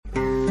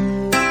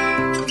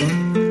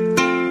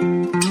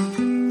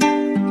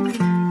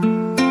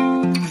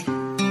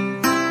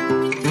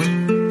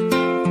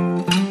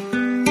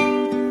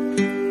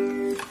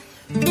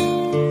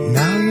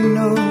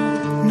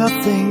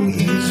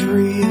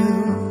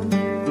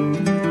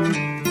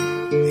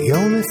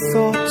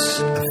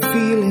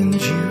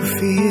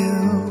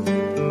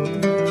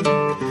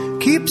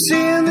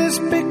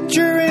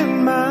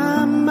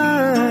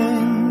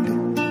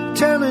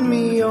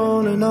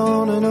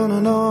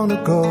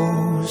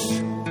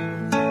goes.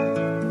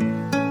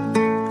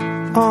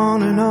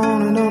 On and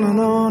on and on and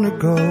on it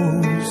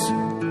goes.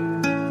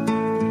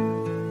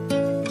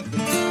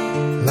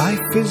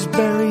 Life is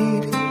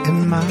buried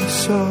in my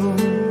soul.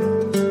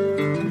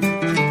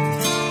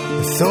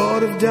 The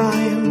thought of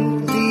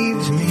dying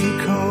leaves me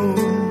cold.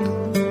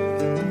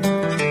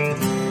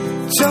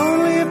 It's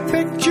only a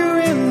picture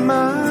in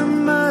my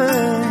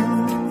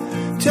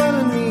mind,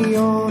 telling me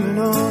on and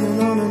on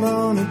and on and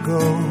on it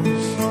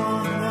goes.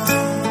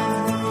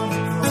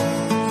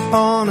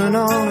 On and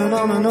on and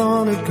on and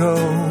on it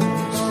goes.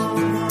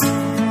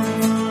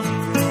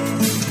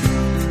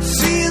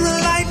 Seeing the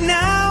light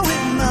now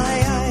in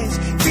my eyes,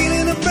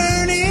 feeling a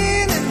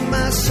burning in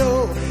my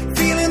soul,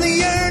 feeling the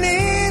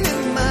yearning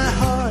in my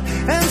heart,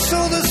 and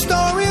so the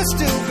story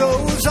still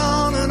goes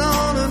on and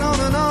on and on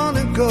and on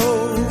it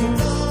goes.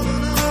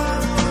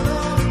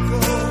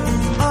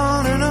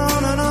 On and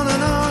on and on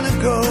and on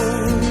it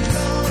goes.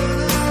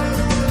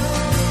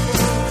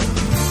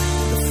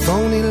 The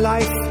phony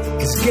life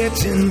is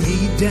getting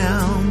me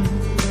down.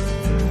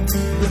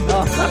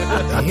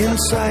 The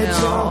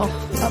inside's up,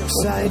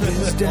 upside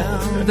is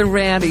down. The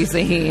Rowdies are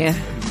here.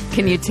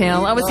 Can you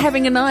tell? I was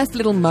having a nice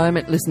little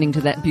moment listening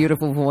to that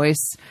beautiful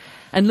voice.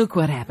 And look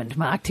what happened,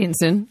 Mark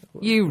Tinson.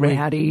 You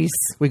Rowdies.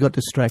 We got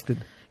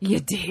distracted. You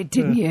did,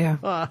 didn't you?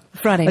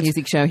 Friday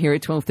music show here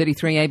at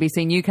 12:33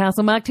 ABC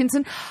Newcastle. Mark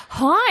Tinson,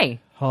 hi.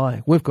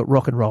 Hi, we've got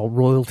rock and roll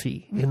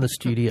royalty in the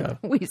studio.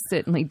 We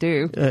certainly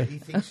do. He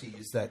thinks he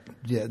is that.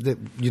 Yeah,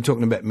 you're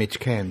talking about Mitch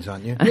Cairns,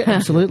 aren't you? Yeah,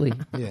 absolutely.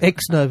 Yeah.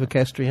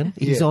 Ex-Novocastrian.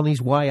 He's on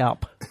his way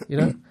up, you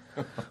know.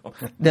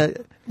 Now,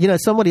 you know,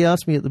 somebody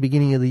asked me at the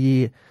beginning of the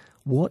year,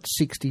 what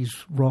 60s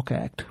rock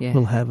act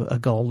will have a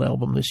gold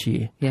album this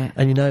year? Yeah.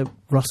 And, you know,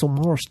 Russell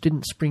Morris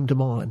didn't spring to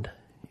mind.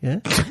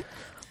 Yeah.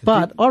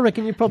 But I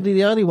reckon you're probably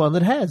the only one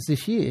that has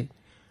this year.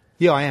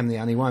 Yeah, I am the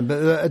only one, but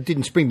it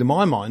didn't spring to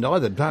my mind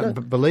either.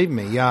 But believe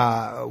me,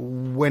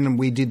 when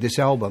we did this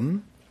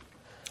album,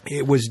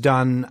 it was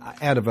done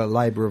out of a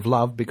labour of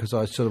love because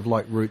I sort of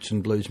like roots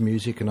and blues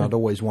music, and I'd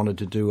always wanted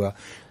to do a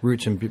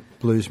roots and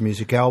blues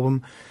music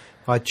album.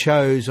 I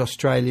chose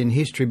Australian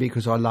history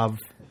because I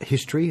love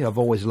history. I've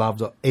always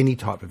loved any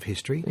type of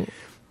history.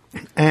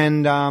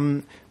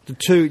 And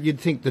you'd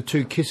think the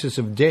two kisses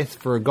of death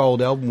for a gold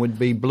album would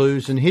be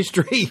blues and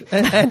history.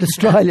 And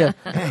Australia.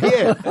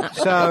 Yeah.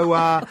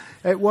 So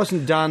it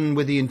wasn't done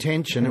with the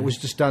intention. It was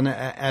just done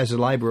as a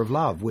labour of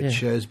love,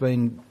 which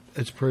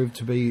it's proved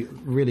to be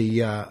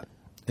really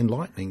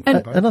enlightening.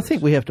 And I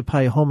think we have to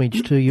pay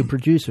homage to your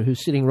producer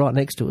who's sitting right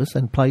next to us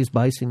and plays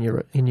bass in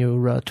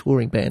your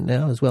touring band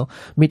now as well,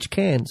 Mitch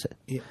Cairns,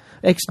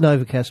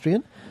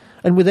 ex-Novocastrian.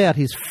 And without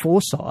his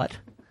foresight,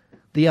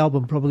 the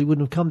album probably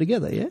wouldn't have come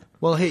together, yeah?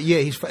 Well,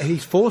 his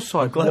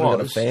foresight was... Glad we've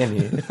got a fan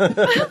here.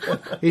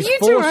 You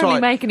two are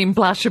only making him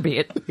blush a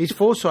bit. His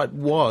foresight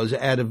was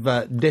out of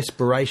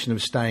desperation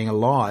of staying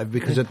alive,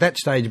 because at that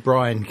stage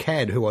Brian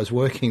Cadd, who I was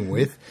working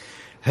with,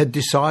 had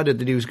decided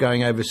that he was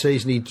going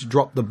overseas and he'd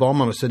dropped the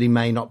bomb on us that he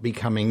may not be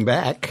coming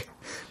back.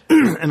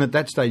 And at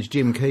that stage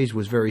Jim Keys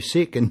was very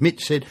sick, and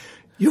Mitch said,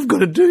 "You've got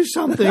to do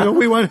something or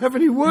we won't have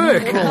any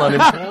work."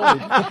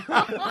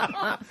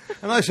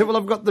 And I said, "Well,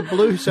 I've got the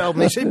blues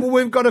album." He said, "Well,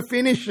 we've got to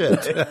finish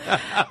it."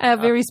 Our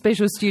very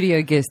special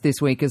studio guest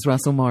this week is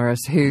Russell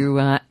Morris, who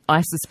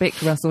I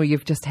suspect, Russell,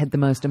 you've just had the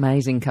most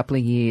amazing couple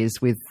of years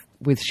with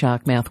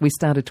Sharkmouth. We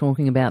started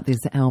talking about this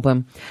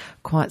album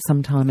quite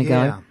some time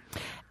ago. Yeah.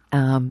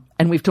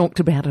 And we've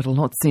talked about it a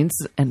lot since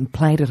and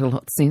played it a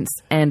lot since.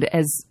 And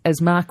as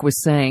Mark was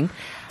saying,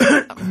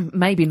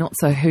 maybe not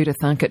so who to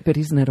thunk it, but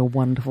isn't it a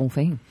wonderful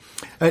thing?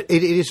 It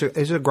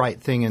is a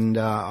great thing, and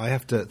I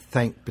have to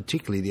thank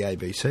particularly the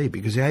ABC,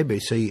 because the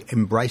ABC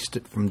embraced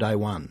it from day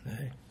one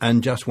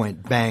and just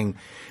went bang.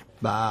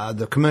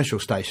 The commercial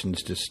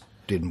stations just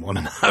didn't want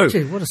to know.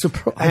 Gee, what a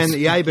surprise. And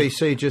the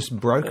ABC just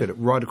broke it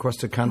right across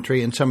the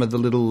country, and some of the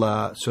little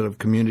sort of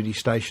community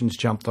stations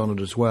jumped on it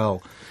as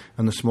well,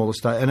 and the smaller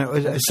stations.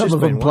 And it's some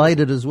of them played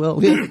it as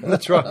well. Yeah,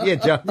 that's right.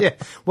 Yeah.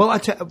 Well,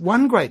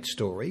 one great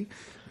story.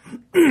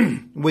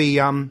 And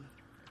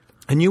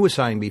you were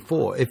saying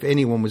before, if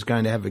anyone was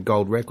going to have a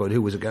gold record,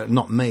 who was it going?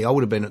 Not me. I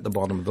would have been at the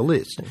bottom of the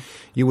list.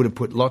 You would have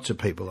put lots of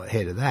people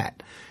ahead of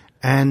that.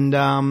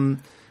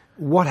 And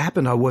what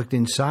happened? I worked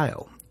in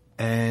Sale,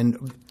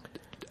 and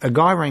a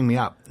guy rang me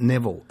up,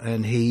 Neville,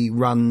 and he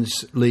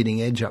runs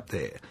Leading Edge up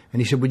there. And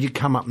he said, "Would you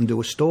come up and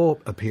do a store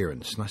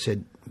appearance?" And I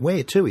said,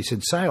 "Where to?" He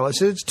said, "Sale." I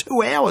said, "It's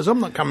 2 hours. I'm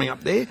not coming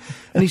up there."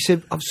 And he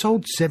said, "I've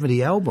sold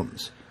 70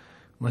 albums.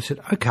 And I said,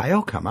 "Okay,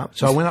 I'll come up."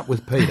 So I went up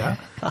with Peter.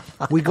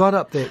 We got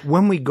up there.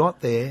 When we got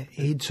there,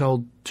 he'd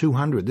sold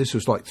 200. This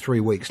was like 3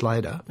 weeks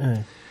later.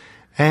 Yeah.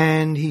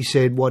 And he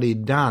said what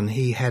he'd done,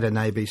 he had an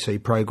ABC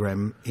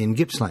program in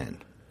Gippsland.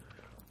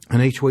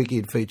 And each week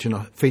he'd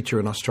feature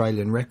an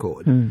Australian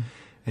record. Mm.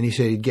 And he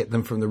said he'd get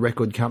them from the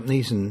record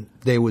companies, and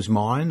there was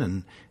mine,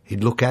 and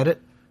he'd look at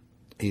it,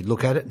 and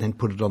then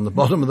put it on the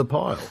bottom of the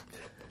pile,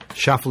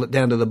 shuffle it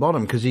down to the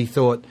bottom, because he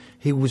thought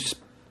he was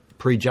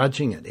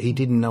prejudging it. He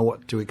didn't know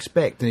what to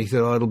expect, and he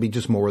thought, it'll be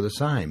just more of the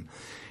same.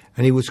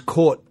 And he was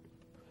caught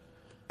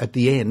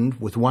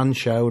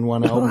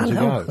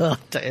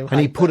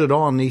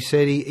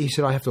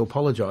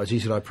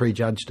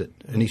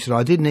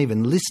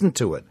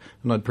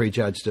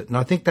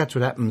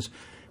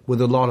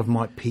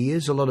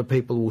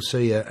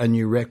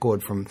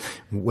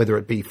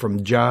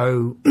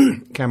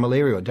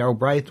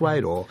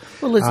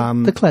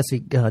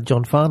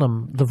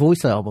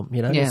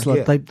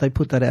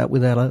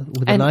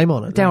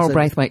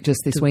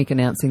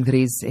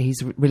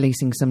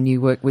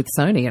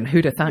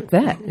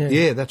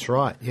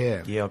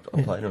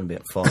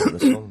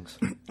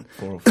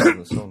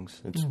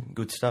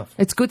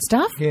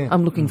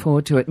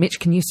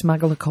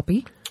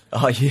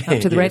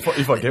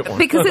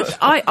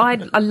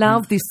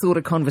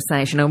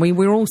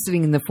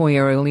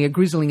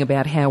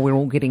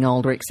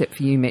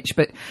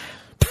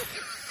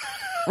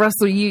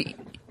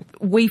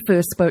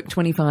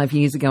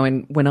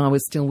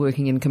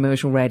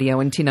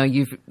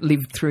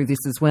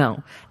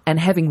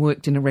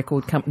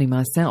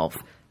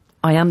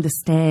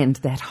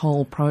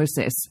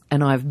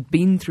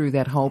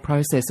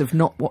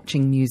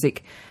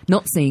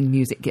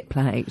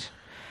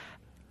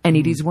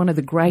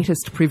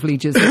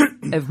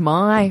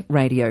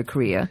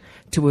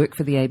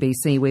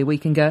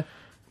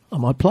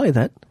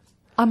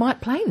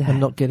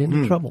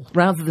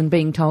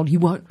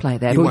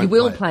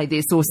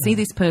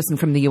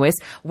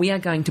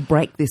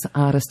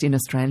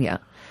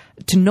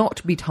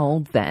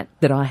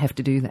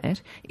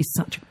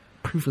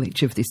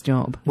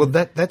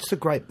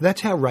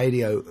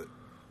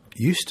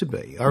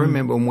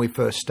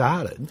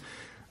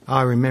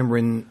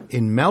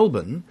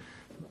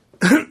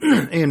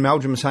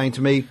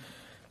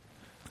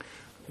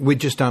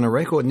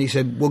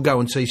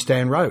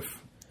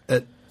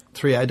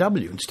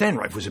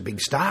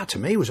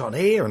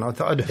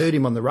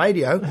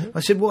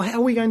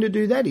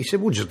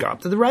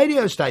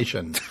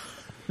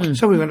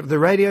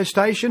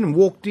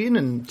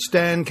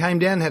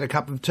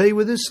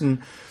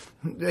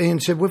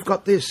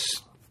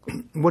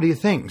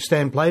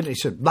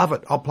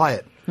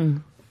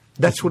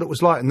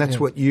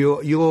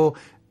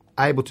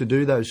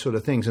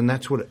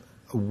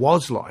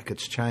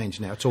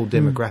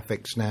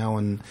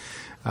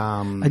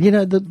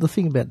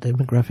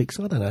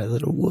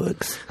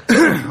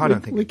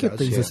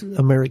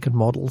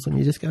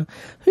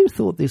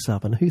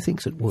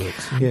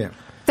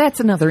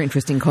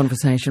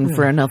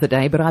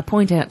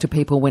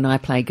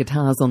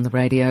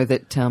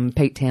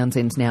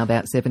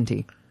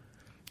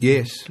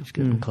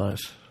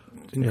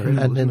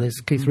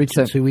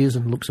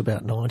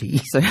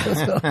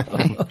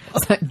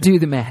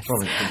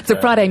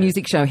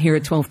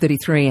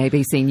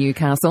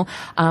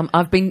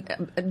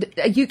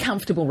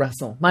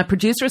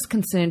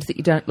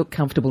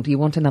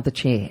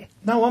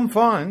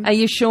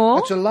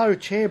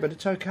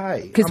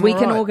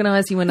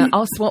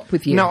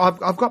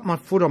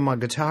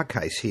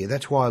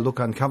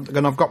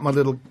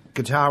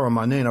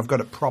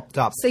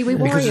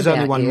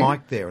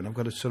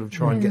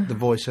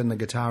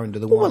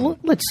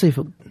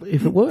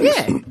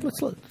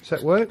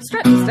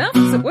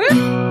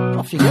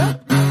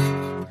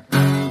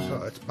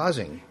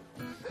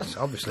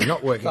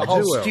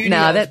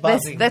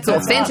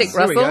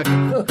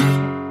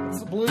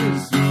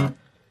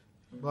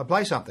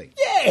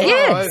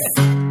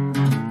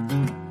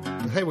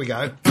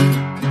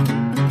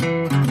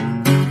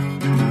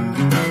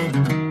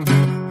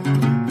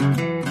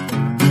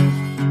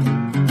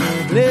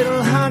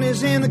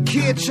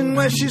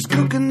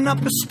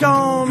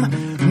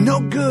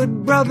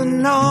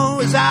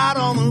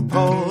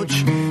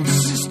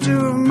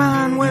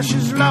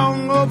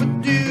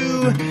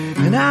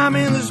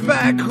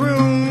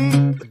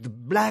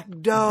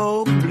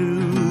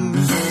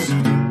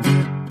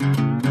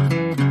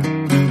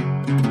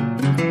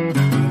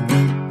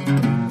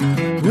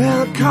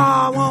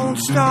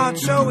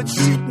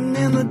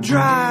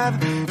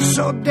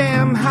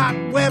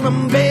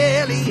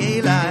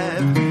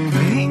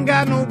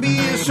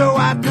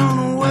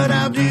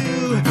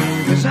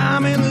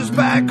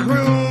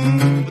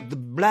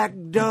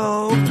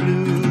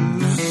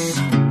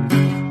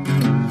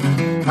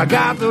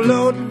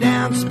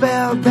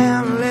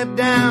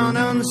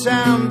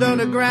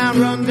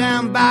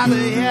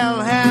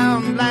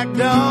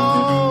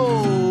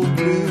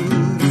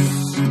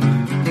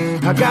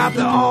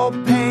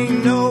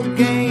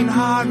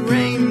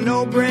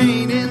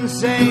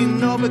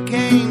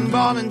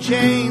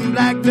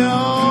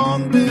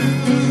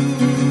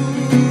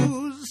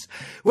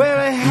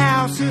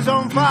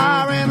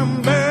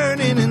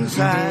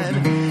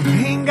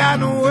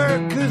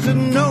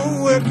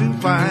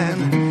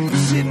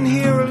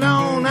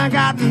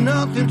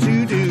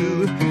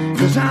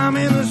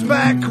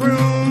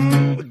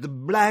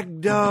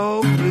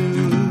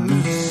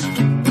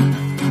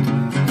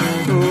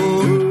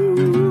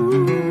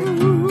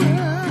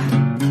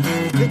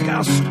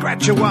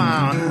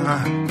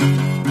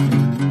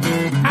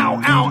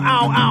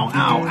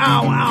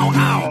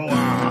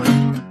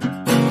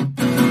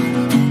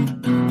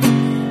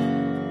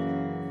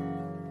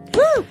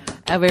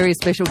Our very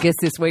special guest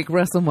this week,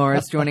 Russell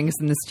Morris, joining us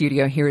in the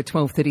studio here at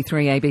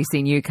 12:33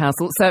 ABC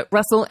Newcastle. So,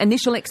 Russell,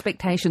 initial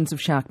expectations of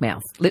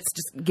Sharkmouth. Let's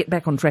just get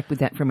back on track with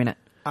that for a minute.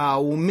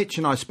 Well, Mitch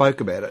and I spoke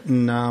about it,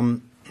 and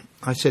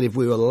I said if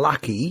we were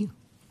lucky,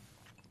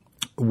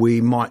 we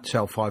might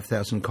sell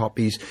 5,000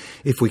 copies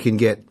if we can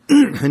get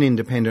an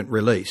independent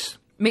release.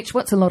 Mitch,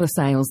 what's a lot of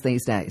sales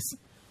these days?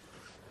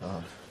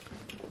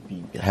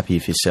 Be happy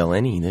if you sell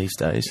any these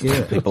days.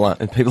 Yeah. People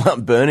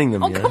aren't burning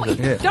them. Oh, you know, come on,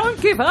 but- don't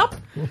give up.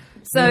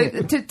 So,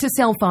 to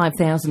sell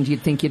 5,000,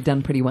 you'd think you'd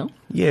done pretty well?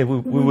 Yeah, we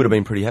would have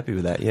been pretty happy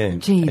with that, yeah.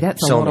 Gee,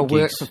 that's a Selling lot of at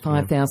work gigs, for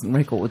 5,000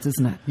 records,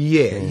 isn't it?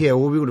 Yeah.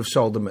 Well, we would have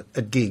sold them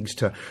at gigs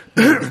to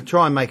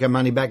try and make our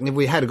money back. And if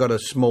we had got a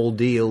small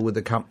deal with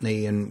the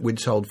company and we'd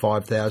sold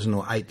 5,000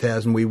 or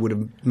 8,000, we would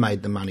have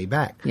made the money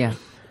back. Yeah.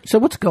 So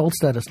what's gold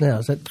status now?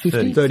 Is that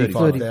 50?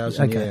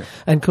 35,000, Okay. yeah.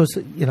 And because,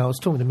 I was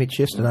talking to Mitch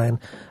yesterday, and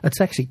it's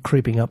actually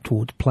creeping up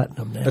towards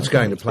platinum now. It's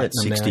going to It's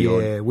platinum now, 60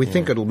 odd. yeah. We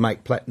think it'll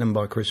make platinum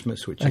by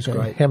Christmas, which is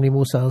great. How many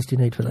more sales do you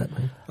need for that,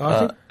 mate? I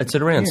think It's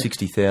at around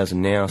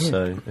 60,000 now,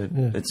 so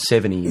it's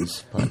 70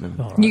 is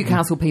platinum.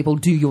 Newcastle people,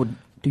 do your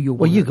Well,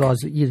 work. you guys,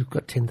 you've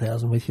got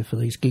 10,000 with you for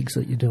these gigs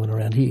that you're doing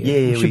around here.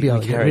 Yeah, you should we be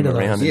able to get carry rid them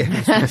of those.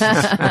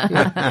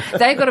 around.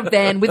 They got a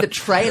van with a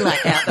trailer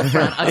out the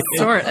front. I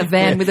saw it, a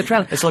van with a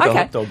trailer. It's like Okay.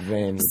 a hot dog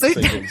van with So-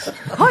 CDs.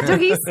 Hot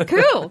doggies,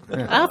 cool.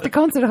 After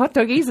concert, hot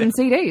doggies and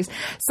CDs.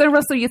 So,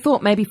 Russell, you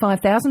thought maybe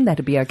 5,000,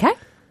 that'd be okay?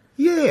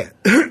 Yeah,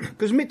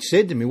 because Mitch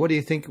said to me, "What do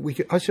you think we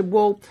could?" I said,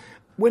 "Well,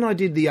 when I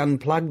did the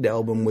Unplugged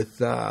album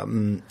with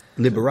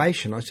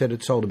Liberation, I said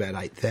it sold about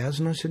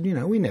 8,000. I said,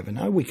 we never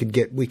know. We could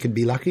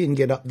be lucky and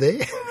get up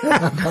there."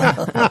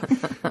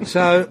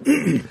 So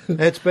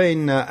it's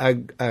been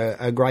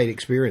a great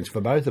experience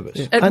for both of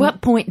us. At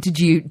what point did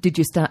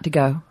you start to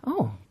go,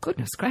 oh,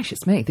 goodness gracious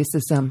me, this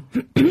is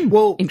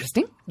Well,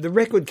 interesting? the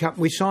record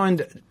company, we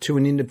signed to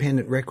an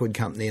independent record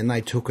company, and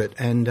they took it,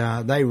 and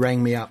they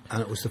rang me up,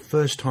 and it was the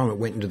first time it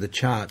went into the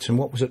charts. And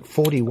what was it,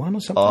 41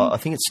 or something? I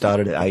think it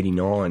started at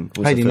 89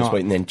 was the 89. first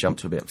week, and then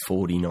jumped to about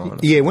 49.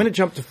 Yeah, when it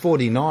jumped to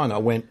 49, I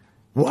went,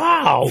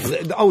 wow!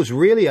 I was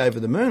really over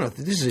the moon. I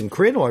thought, this is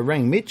incredible. I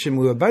rang Mitch, and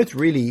we were both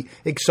really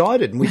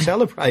excited, and we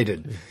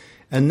celebrated.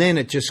 And then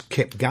it just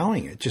kept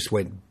going. It just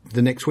went,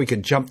 the next week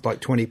it jumped like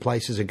 20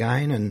 places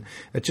again, and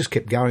it just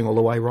kept going all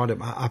the way right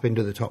up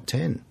into the top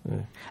 10. Yeah.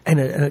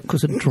 And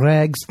because it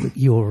drags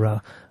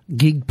your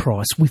gig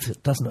price with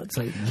it, doesn't it?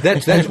 So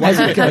That's as one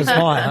it goes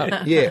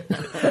higher. Yeah.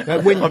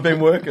 When, I've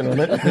been working on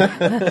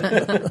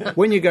it.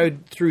 when you go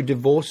through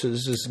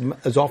divorces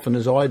as often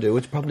as I do,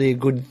 it's probably a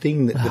good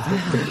thing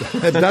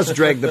that it does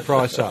drag the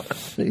price up.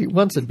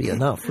 Once it'd be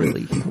enough,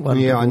 really. One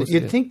Yeah, and divorce,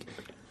 you'd yeah. think...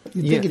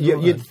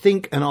 You'd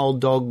think an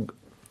old dog...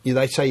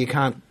 They say you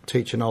can't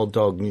teach an old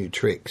dog new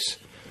tricks.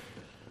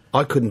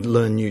 I couldn't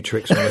learn new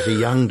tricks when I was a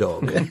young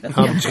dog.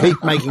 I'd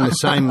keep making the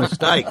same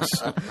mistakes.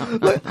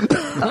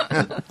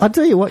 I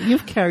tell you what,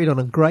 you've carried on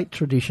a great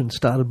tradition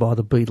started by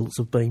the Beatles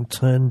of being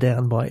turned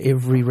down by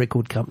every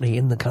record company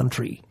in the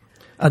country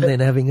and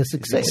then having a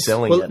success.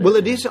 Selling Well,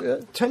 it is...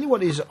 Tell you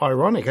what is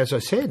ironic, as I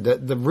said,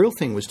 that the real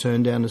thing was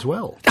turned down as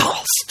well.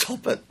 Oh,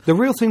 stop it. The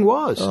real thing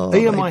was.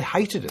 EMI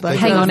hated it. they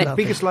Hang thought on it it- was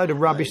the biggest load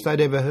of rubbish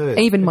they'd ever heard.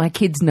 Even my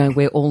kids know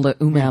where all the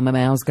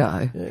Mows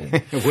go.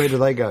 Where do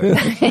they go?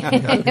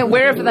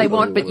 Wherever they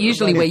want, but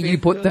usually where you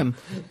put them.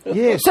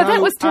 Yeah, So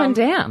that was turned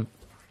down.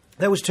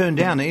 That was turned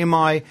down.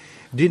 EMI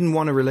didn't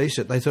want to release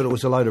it. They thought it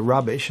was a load of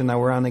rubbish, and they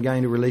were only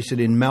going to release it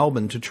in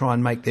Melbourne to try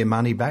and make their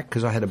money back,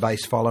 because I had a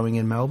base following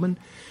in Melbourne.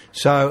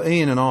 So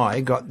Ian and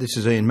I this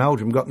is Ian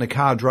Meldrum, got in a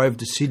car, drove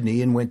to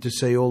Sydney and went to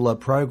see all the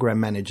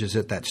program managers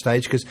at that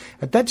stage, because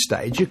at that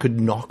stage you could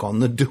knock on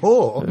the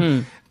door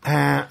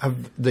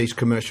of these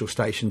commercial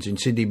stations in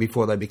Sydney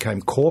before they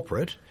became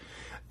corporate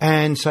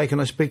and say, can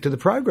I speak to the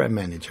program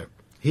manager?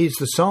 Here's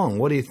the song.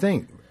 What do you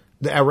think?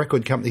 Our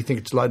record company think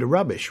it's a load of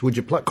rubbish. Would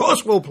you play? Of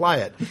course we'll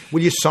play it.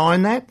 Will you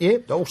sign that? Yeah,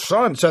 they'll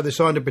sign. So they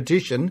signed a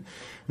petition,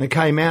 and it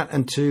came out,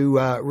 and to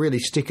really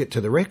stick it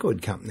to the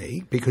record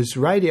company, because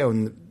radio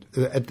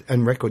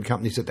and record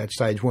companies at that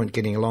stage weren't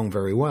getting along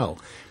very well.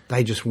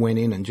 They just went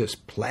in and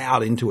just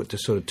ploughed into it to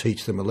sort of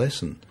teach them a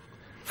lesson.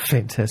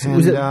 Fantastic. And,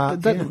 Was it, yeah.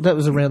 that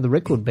was around the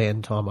record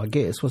ban time, I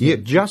guess, wasn't Yeah,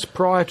 it? just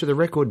prior to the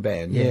record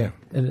ban, yeah.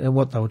 And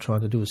what they were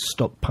trying to do is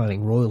stop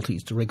paying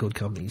royalties to record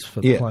companies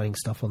for Yeah. playing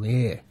stuff on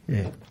the air.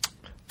 Yeah.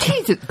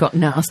 Jeez, it got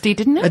nasty,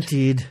 didn't it?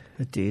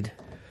 It did.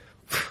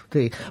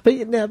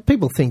 But now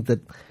people think that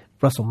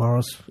Russell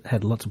Morris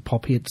had lots of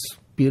pop hits,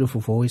 beautiful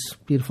voice,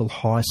 beautiful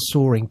high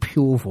soaring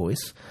pure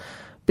voice.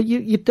 But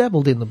you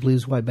dabbled in the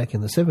blues way back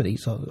in the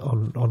 70s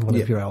on one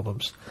Yeah. of your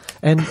albums.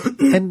 And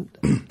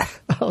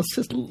I was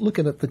just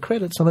looking at the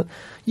credits on it.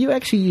 You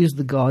actually used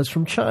the guys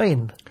from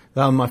Chain.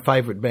 They were my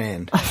favourite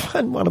band.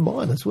 And one of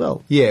mine as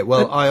well. Yeah,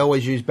 well, I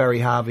always use Barry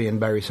Harvey and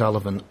Barry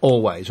Sullivan,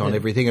 always, on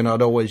everything, and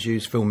I'd always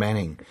use Phil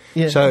Manning.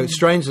 Yeah. So,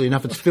 strangely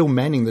enough, it's Phil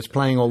Manning that's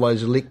playing all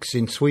those licks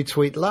in Sweet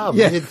Sweet Love.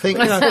 Yeah. You'd think,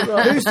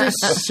 who's this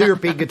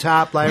syrupy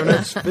guitar player? And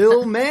it's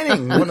Phil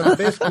Manning, one of the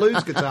best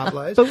blues guitar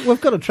players. But we've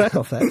got a track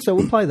off that, so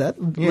we'll play that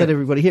and let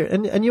everybody hear it.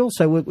 And you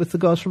also work with the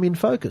guys from In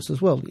Focus as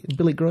well,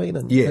 Billy Green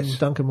and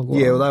Duncan Maguire.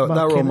 Yeah, well, they Mark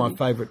were all Kennedy. my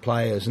favourite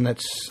players, and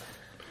that's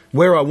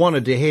where I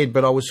wanted to head,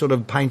 but I was sort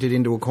of painted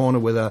into a corner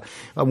with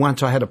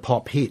once I had a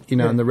pop hit,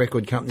 and the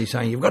record company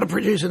saying, you've got to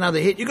produce another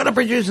hit,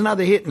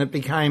 and it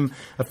became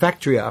a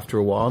factory after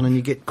a while, and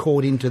you get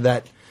caught into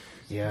that.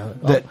 Yeah,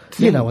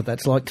 thing. you know what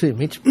that's like too,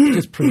 Mitch.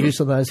 Just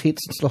producing those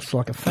hits, it's not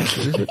like a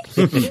factory, is it?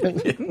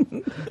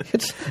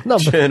 It's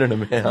Churning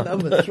them out.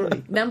 number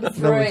 3. Number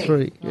 3. Number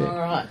 3. Yeah. All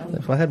right.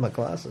 If I had my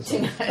glasses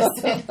on.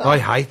 I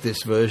hate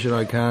this version.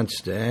 I can't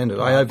stand it.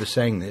 I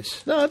oversang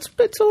this. No,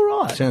 it's all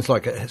right. Sounds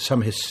like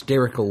some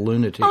hysterical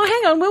lunatic. Oh,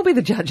 hang on. We'll be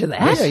the judge of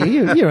that. Yeah,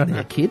 you're only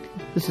a kid.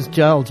 This is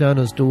Joel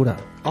Jonah's daughter.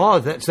 Oh,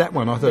 that's that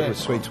one. I thought it was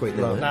Sweet Sweet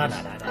Love. No.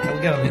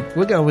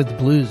 We're going with the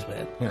blues,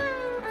 man. Yeah.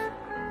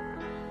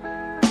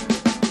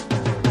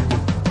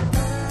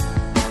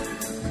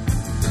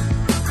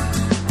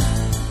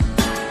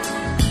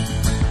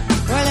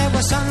 Well, it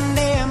was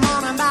Sunday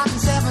morning about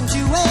 7 to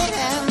 8,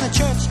 and the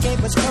church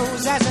gate was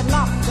closed as it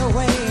locked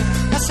away.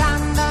 A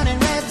sign done in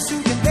red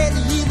to convey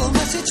the evil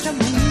message to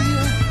me.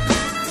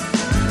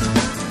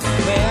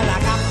 Well, I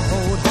got the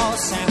old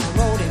horse and I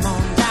rode him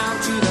on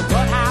down to the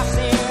courthouse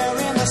there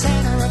in the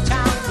center of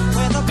town,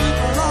 where the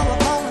people all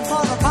were calling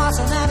for the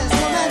parson and his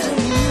woman to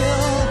kneel.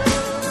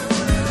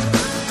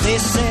 They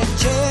said,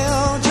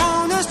 jail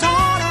Jonah's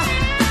daughter.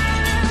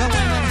 The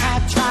women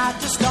had tried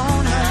to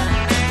stone her.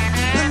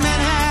 The men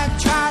had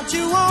tried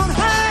to own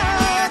her.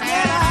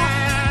 Get out,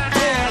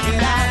 yeah,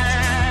 get out,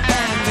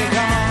 and be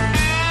gone.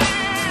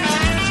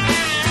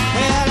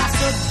 Well, I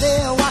stood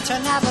there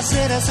watching as the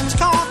citizens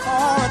called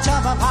for a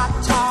tub of hot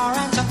tar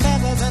and some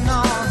feathers and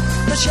all.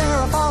 The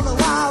sheriff all the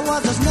while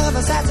was as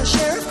nervous as a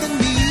sheriff can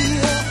be.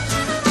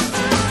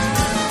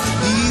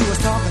 He was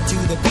talking to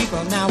the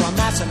people, now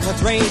amassing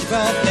with rage,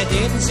 but they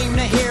didn't seem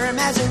to hear him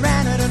as he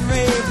ran it and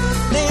raved.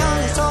 They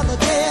only saw the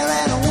jail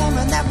and a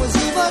woman that was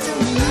evil to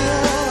kneel.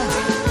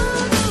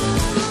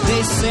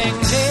 They sing,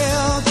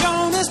 jail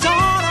Jonah's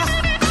daughter.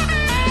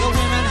 The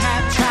women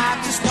had tried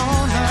to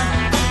stone her.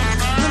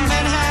 The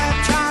men had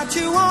tried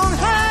to own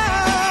her.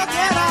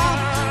 Get out,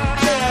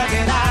 yeah,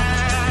 get out,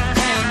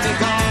 and be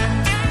gone.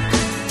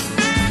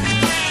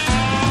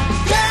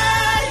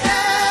 Yeah,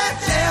 yeah,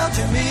 jail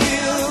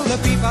Jamil. The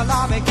people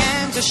all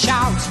began to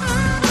shout.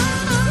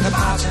 The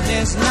parson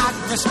is not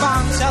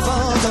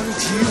responsible,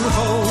 don't you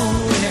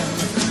hold him.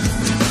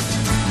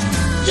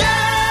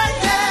 Yeah,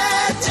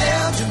 yeah,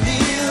 jail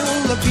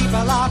Jamil. The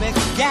people all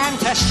began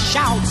to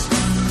shout.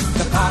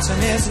 The parson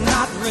is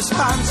not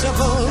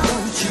responsible,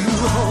 don't you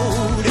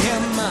hold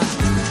him.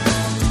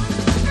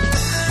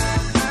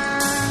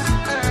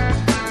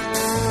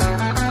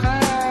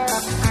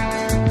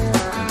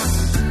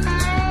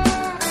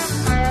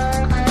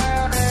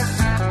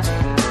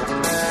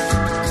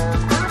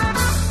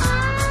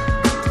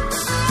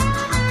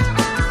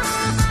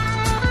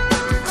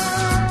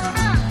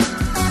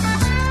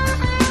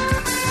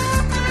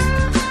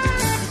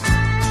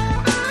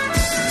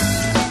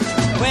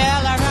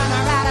 Well, I run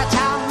her out of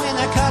town when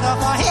I cut off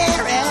her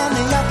hair, and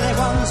the ugly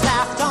ones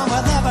laughed on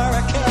with never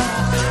a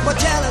care. What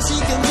jealousy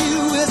can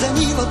do is an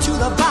evil to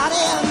the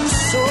body and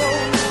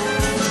soul.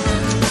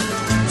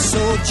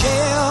 So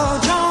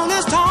jail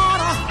Jonah's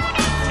daughter.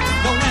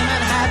 The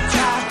women had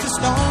tried to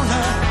stone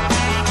her.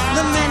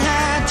 The men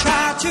had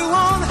tried to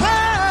own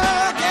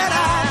her. Get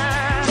out,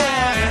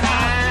 yeah, get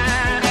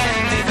out,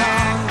 and be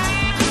gone.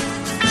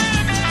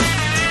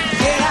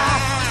 Get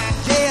out,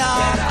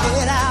 yeah,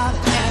 get out,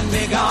 and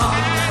be gone.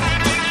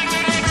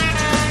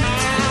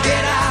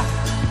 Get out,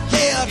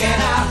 yeah, get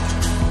out,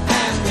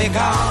 and be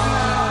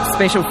gone.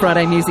 Special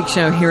Friday music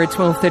show here at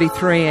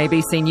 12:33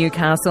 ABC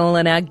Newcastle,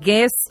 and our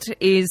guest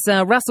is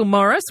Russell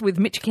Morris with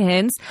Mitch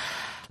Cairns.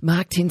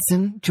 Mark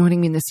Tinson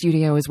joining me in the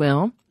studio as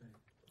well.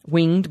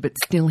 Winged, but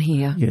still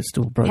here. Yeah,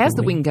 still broken. How's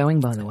the wing going,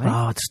 by the way?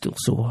 Oh, it's still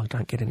sore. I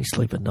don't get any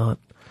sleep at night.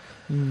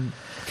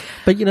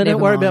 But, Never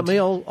don't worry mind. about me.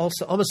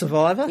 I'm a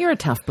survivor. You're a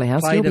tough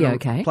blouse. You'll be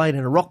okay. Played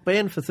in a rock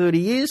band for 30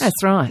 years.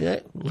 That's right. Yeah,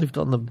 lived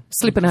on the...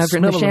 Slipping over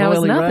in the smell of an shower's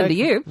oily nothing rag. to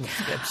you.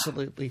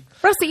 Absolutely.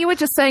 Rusty, you were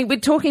just saying, we're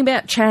talking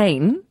about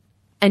Chain,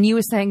 and you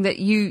were saying that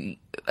you,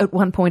 at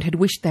one point, had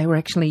wished they were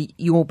actually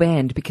your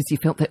band because you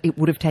felt that it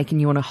would have taken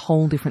you on a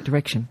whole different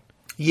direction.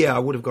 Yeah, I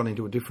would have gone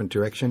into a different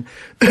direction.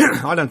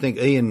 I don't think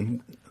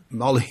Ian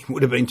Molly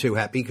would have been too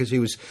happy because he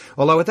was...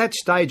 Although at that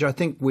stage, I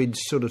think we'd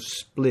sort of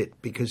split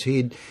because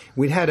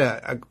we'd had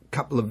a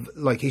couple of...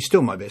 Like, he's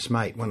still my best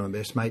mate, one of my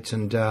best mates,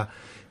 and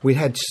we'd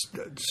had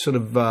sort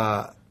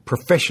of...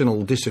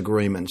 professional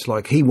disagreements.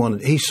 Like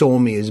he saw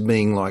me as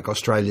being like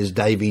Australia's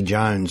Davy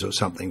Jones or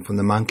something from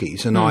the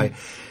Monkees, and I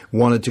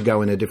wanted to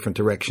go in a different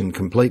direction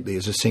completely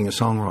as a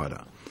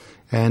singer-songwriter.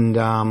 And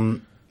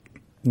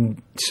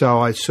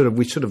so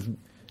we sort of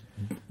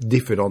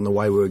differed on the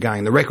way we were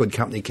going. The record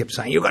company kept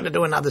saying, "You've got to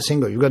do another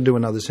single. You've got to do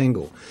another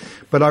single."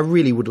 But I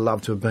really would have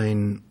loved to have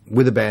been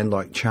with a band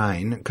like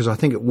Chain, because I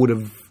think it would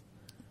have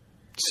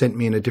sent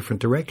me in a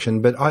different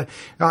direction. But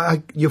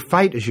your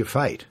fate is your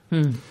fate.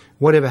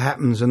 Whatever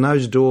happens, and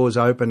those doors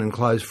open and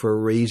close for a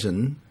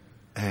reason.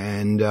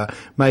 And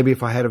maybe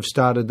if I had have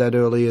started that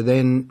earlier,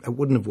 then it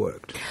wouldn't have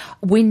worked.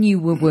 When you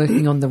were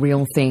working on The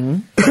Real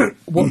Thing,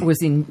 what was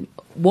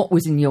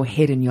in your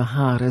head and your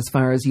heart as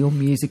far as your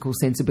musical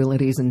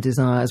sensibilities and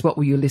desires? What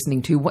were you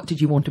listening to? What did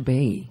you want to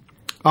be?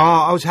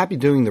 I was happy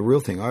doing The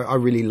Real Thing. I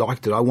really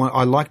liked it.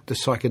 I liked the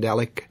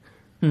psychedelic.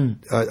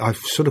 I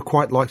sort of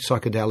quite liked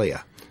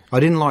psychedelia.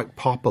 I didn't like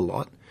pop a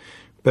lot,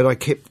 but I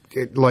kept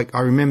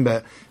I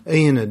remember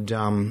Ian had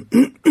done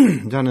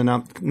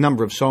a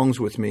number of songs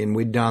with me, and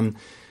we'd done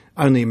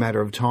Only a Matter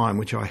of Time,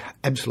 which I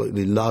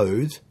absolutely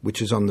loathe,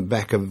 which is on the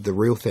back of The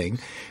Real Thing,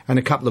 and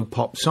a couple of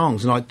pop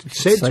songs. And I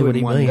said to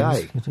him one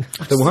day,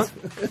 "The what?"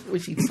 I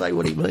wish he'd say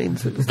what he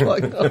means. It's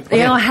like,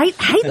 I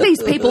hate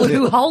these people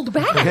who hold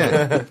back.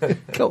 Yeah.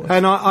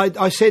 And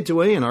I said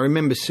to Ian, I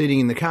remember sitting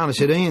in the car, and I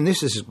said, "Ian,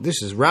 this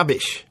is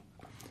rubbish.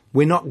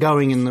 We're not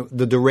going in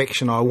the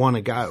direction I want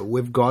to go.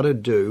 We've got to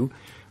do."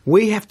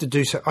 We have to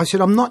do so. I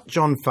said, I'm not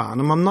John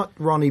Farnham, I'm not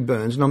Ronnie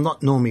Burns, and I'm not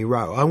Normie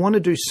Rowe. I want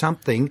to do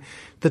something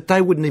that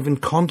they wouldn't even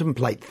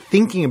contemplate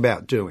thinking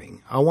about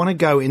doing. I want to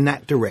go in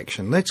that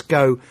direction. Let's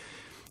go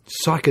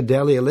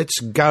psychedelia. Let's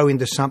go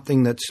into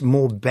something that's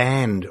more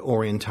band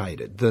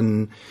orientated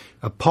than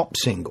a pop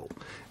single.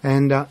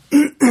 And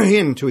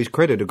Ian, to his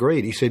credit,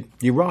 agreed. He said,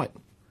 "You're right."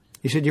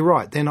 He said, "You're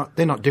right. They're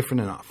not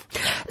different enough."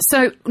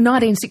 So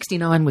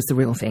 1969 was The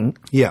Real Thing.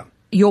 Yeah.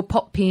 Your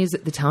pop peers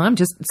at the time,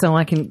 just so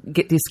I can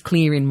get this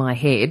clear in my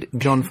head.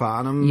 John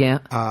Farnham,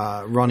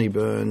 Ronnie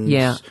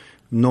Burns,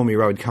 Normie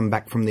Rowe had come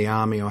back from the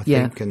army, I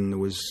think, and there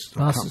was...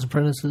 Masters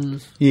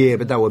Apprentices. Yeah,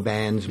 but they were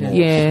bands more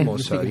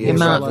so. Yeah,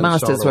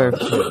 Masters were a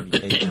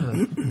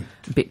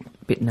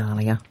bit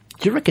gnarlier.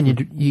 Do you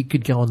reckon you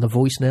could go on The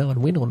Voice now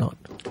and win or not?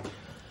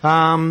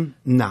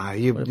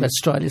 No.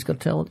 Australia's Got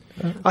Talent?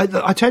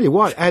 I tell you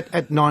what,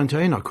 at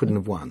 19 I couldn't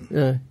have won.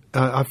 Yeah.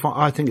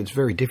 I think it's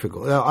very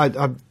difficult.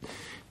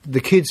 The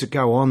kids that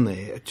go on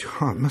there, it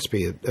must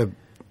be a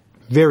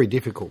very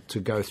difficult to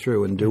go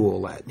through and do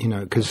all that,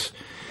 because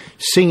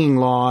singing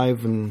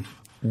live and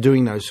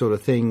doing those sort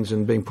of things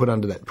and being put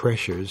under that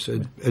pressure,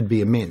 it'd be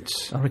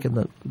immense. I reckon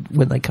that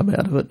when they come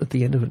out of it, at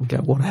the end of it, and go,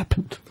 "What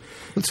happened?"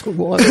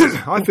 Why,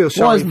 I feel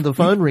sorry. Why isn't the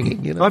phone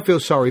ringing? I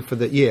feel sorry for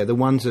the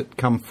ones that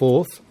come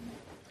forth,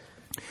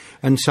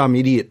 and some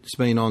idiot's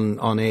been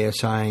on air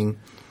saying,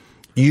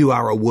 "You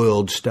are a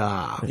world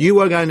star. You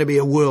are going to be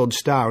a world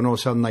star," and all of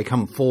a sudden they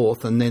come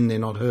forth and then they're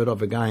not heard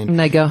of again. And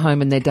they go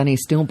home and their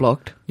dunny's still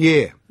blocked.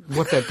 Yeah,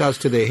 what that does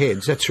to their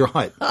heads, that's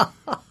right.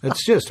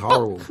 It's just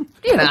horrible.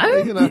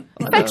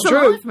 That's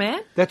true. Life,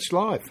 man. That's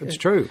life. It's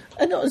true.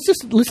 And I was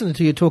just listening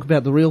to you talk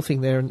about The Real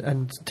Thing there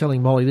and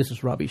telling Molly, "This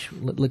is rubbish,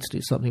 let's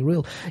do something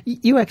real."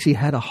 You actually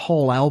had a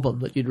whole album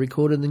that you'd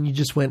recorded, and then you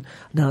just went,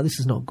 "No, this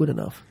is not good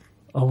enough.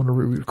 I want to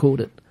re-record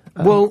it."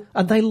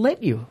 And they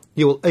let you.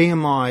 Yeah, well,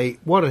 EMI,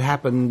 what had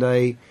happened,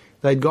 they'd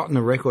gotten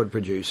a record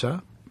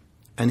producer,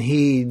 and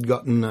he'd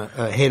gotten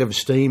a head of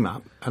steam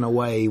up, and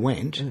away he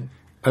went.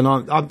 And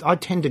I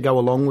tend to go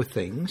along with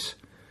things,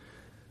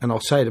 and I'll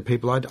say to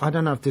people, I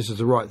don't know if this is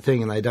the right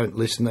thing, and they don't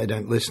listen,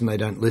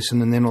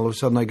 and then all of a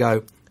sudden they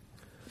go,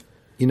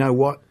 "You know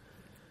what?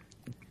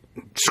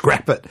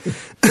 Scrap it."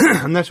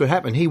 And that's what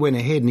happened. He went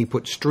ahead and he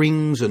put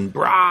strings and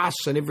brass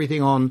and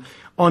everything on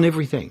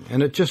everything,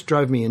 and it just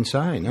drove me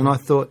insane. And I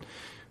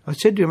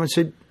said to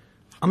him,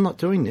 "I'm not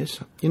doing this.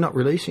 You're not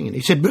releasing it."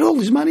 He said, "But all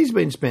this money's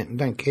been spent."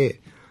 Don't care.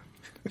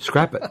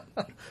 Scrap it.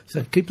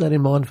 So keep that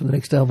in mind for the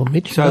next album,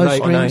 Mitch. So no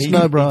strings,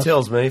 no brass. He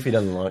tells me if he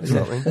doesn't like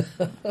something.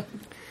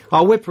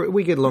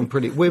 We get along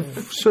pretty.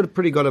 We've sort of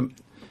pretty good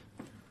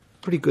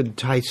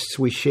tastes.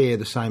 We share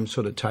the same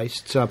sort of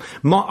tastes.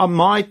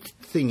 My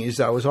thing is,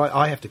 though,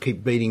 I have to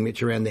keep beating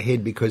Mitch around the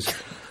head because...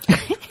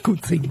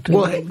 Good thing, too.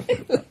 Well,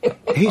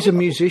 he's a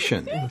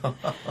musician.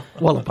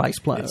 Well, a bass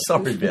player.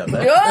 Sorry about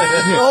that.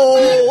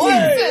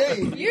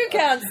 You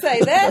can't say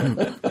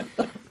that.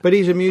 But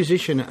he's a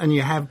musician, and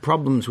you have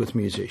problems with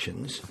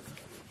musicians,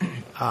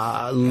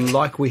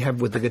 like we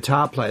have with the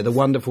guitar player, the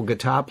wonderful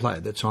guitar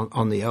player that's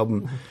on the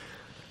album.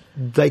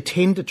 They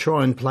tend to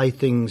try and play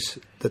things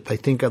that they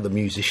think other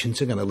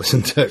musicians are going to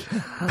listen to.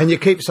 And you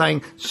keep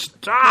saying,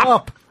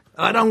 "Stop!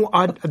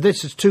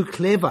 This is too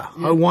clever.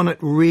 Yeah. I want it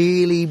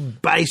really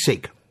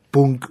basic.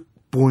 Boink,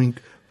 boink,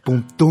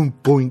 boom, doom,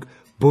 boink,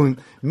 boom."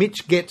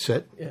 Mitch gets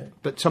it,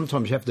 but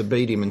sometimes you have to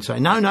beat him and say,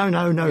 no,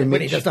 Mitch.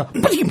 When he does that,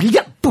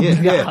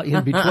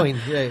 in between.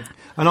 Yeah.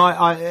 And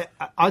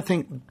I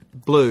think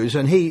blues,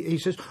 and he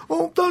says,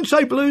 "Oh, don't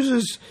say blues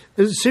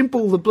is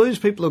simple. The blues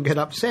people will get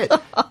upset."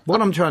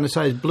 What I'm trying to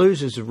say is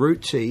blues is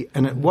rootsy,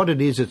 and what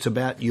it is, it's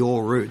about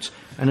your roots,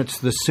 and it's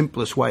the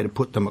simplest way to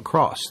put them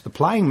across. The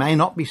playing may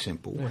not be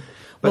simple. Yeah.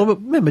 But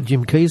remember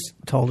Jim Keys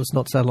told us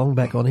not so long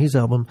back on his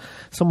album,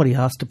 somebody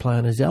asked to play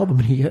on his album,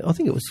 and I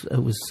think it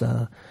was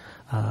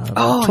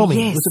Tommy.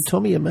 yes. Was it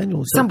Tommy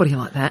Emmanuel? Somebody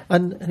like that.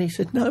 And he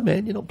said, "No,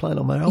 man, you're not playing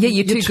on my album. Yeah,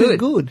 you're too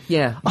good."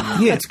 Yeah.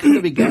 Yeah, it's got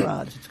to be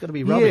garage. It's got to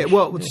be rubbish. Yeah,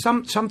 well,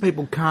 some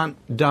people can't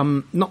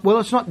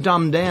it's not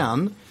dumbed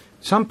down.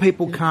 Some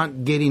people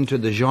can't get into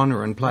the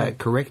genre and play it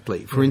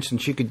correctly. For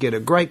instance, you could get a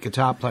great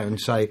guitar player and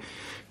say,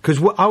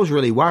 because I was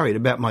really worried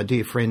about my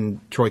dear friend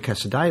Troy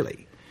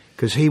Casadei,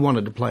 because he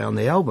wanted to play on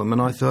the album, and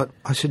I said,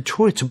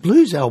 Troy, it's a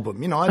blues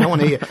album, I don't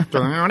want to hear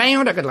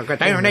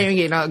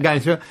going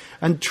through.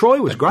 And Troy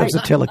was great. It was a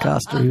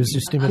Telecaster he was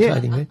just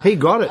imitating me. He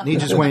got it, and he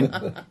just went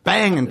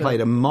bang and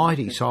played a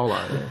mighty solo.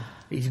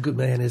 He's a good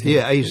man, isn't he?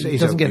 Yeah, he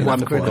he's doesn't a get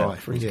enough wonderful credit guy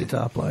for his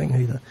guitar playing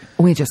either.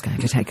 We're just going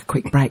to take a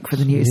quick break for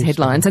the news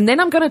headlines, and then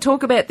I'm going to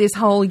talk about this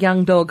whole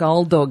young dog,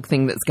 old dog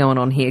thing that's going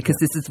on here, because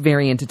this is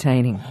very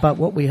entertaining. But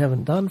what we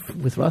haven't done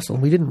with Russell,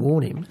 we didn't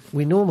warn him,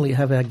 we normally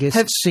have our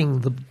guests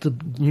sing the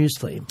news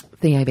theme.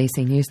 The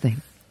ABC News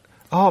theme.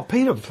 Oh,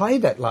 Peter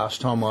played that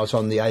last time I was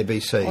on the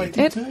ABC. I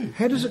did too.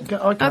 How does it go?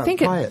 I can't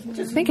play it.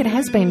 I think it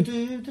has been.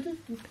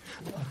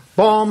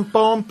 Bom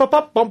bom ba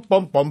ba bom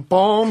bom bom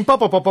bom ba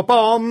ba ba ba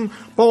bom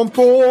bom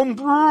bom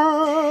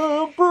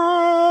bra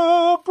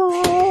bra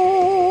bra.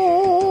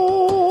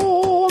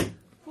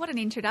 What an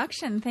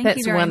introduction. Thank That's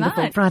you very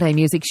wonderful. much. Friday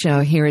music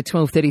show here at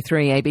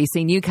 12:33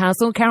 ABC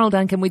Newcastle. Carol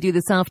Duncan with you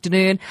this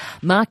afternoon.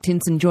 Mark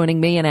Tinson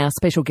joining me and our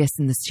special guests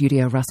in the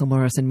studio, Russell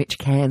Morris and Mitch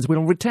Cairns.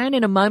 We'll return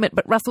in a moment,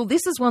 but Russell,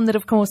 this is one that,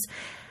 of course,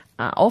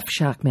 off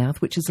Sharkmouth,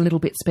 which is a little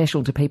bit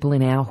special to people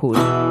in our hood.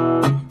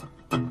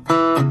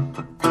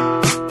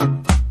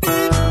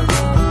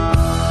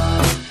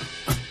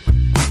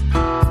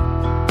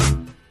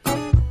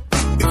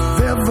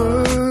 If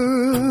ever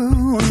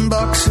one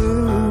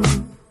boxer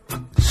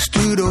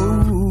stood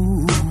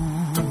over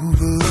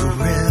the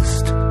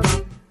rest,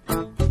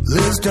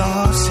 Liz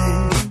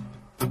Darcy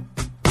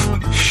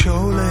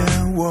surely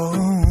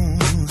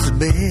was the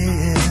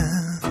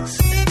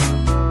best.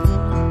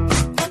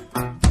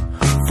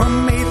 From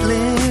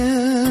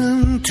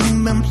Maitland to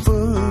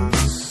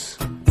Memphis,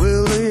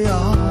 well, they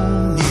all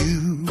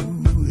knew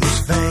his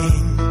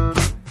fame.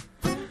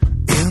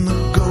 In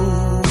the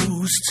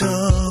ghosts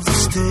of the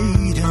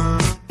stadium,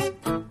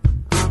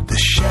 the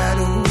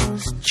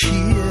shadows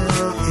cheer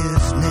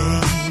his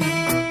name.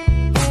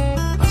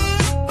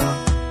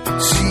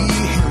 See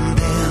him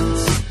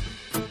dance,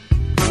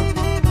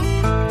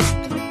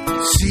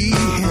 see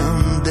him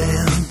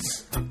dance.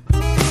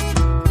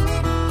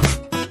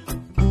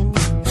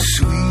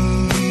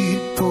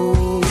 Sweet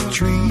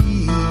poetry,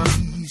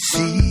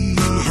 see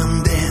him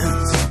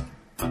dance.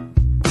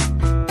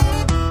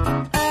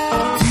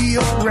 The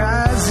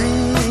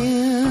uprising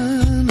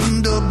in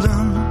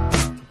Dublin,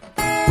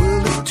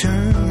 well, it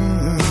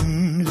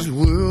turned his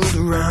world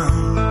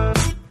around.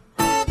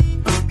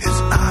 His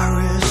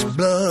Irish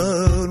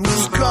blood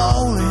was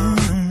calling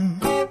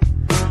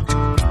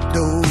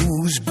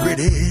those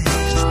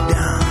British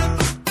down.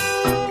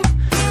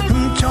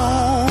 And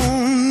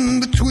torn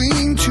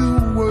between two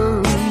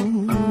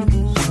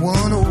worlds,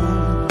 one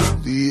over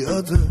the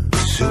other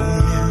so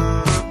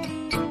new,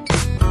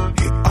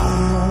 he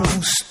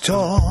almost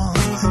tore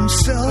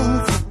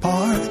himself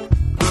apart.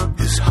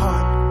 His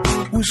heart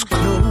was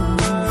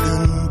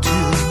cloven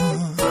too.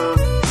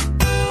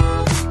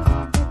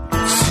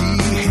 See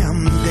him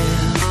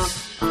dance,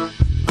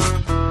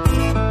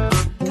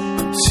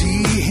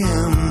 see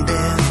him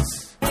dance.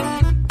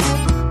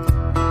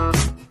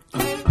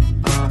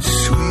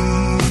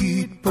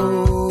 Sweet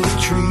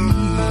poetry,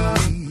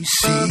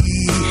 see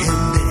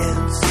him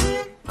dance.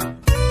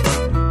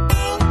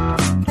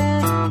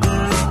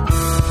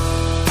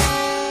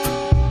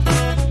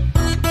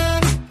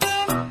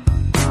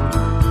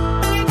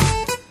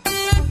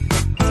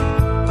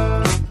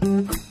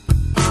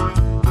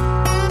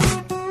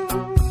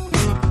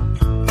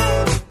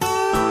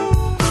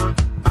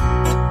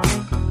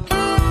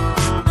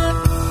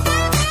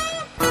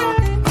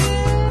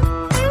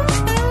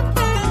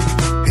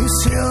 He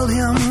sailed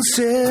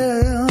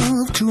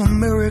himself to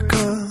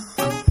America,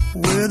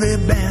 where they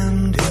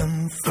banned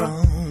him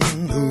from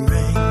the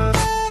rain.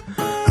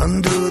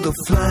 Under the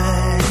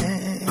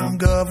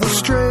flag of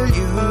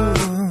Australia,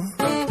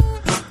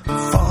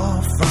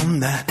 far from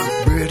that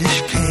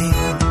British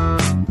king.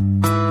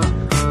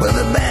 But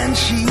the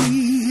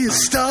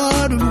banshees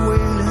started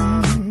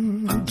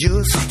wailing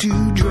just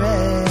to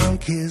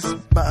drag his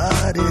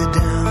body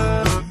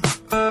down.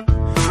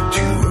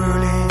 Too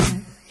early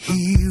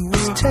he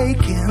was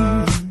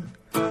taken,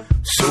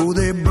 so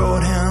they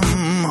brought him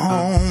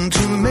home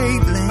to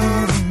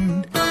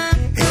Maitland,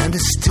 and he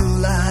still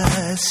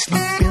lies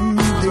sleeping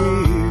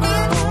there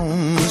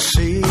on the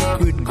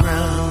sacred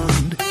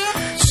ground.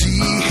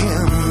 See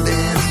him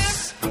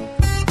dance,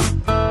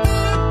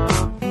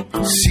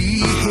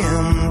 see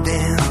him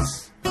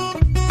dance.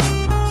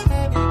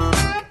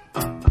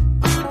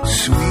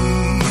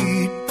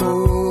 Sweet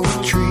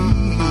poetry,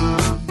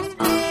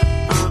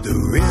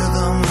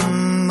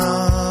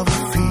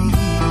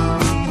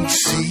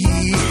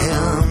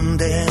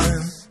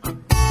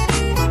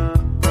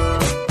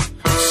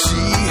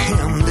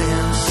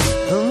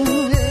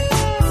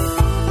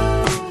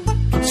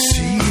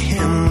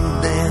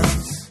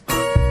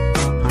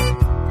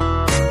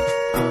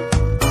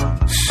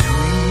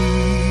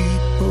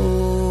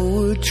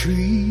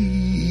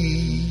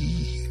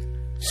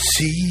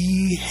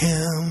 see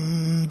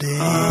him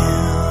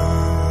dance.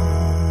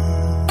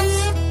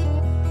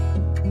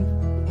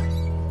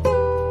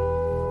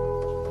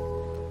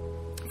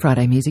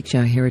 Friday Music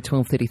Show here at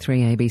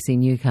 12:33 ABC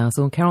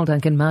Newcastle. Carol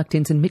Duncan, Mark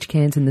Tinson, Mitch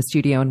Cairns in the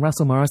studio, and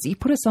Russell Morris. You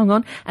put a song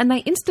on and they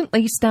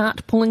instantly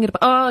start pulling it up.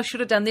 Oh, I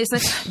should have done this.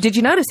 Did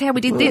you notice how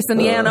we did this?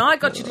 And yeah, no, I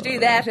got you to do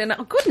that. And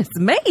oh, goodness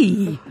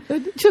me.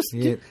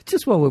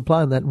 Just while we're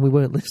playing that and we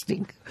weren't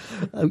listening,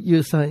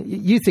 you're saying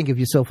you think of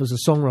yourself as a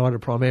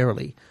songwriter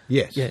primarily.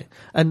 Yes. Yeah.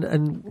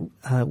 And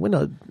when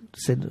I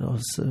said I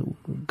was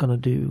going to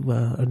do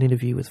an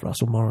interview with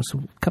Russell Morris,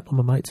 a couple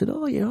of my mates said,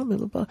 "Oh yeah, I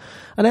remember."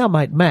 And our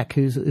mate Mac,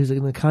 who's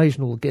an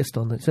occasional guest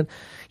on that, said,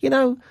 "You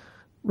know,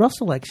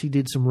 Russell actually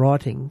did some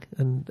writing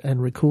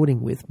and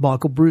recording with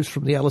Michael Bruce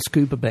from the Alice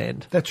Cooper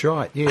Band." That's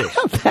right, yes.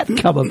 How'd that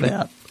come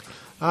about?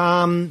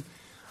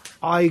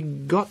 I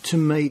got to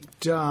meet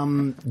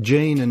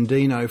Gene and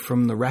Dino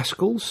from the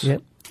Rascals.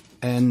 Yep.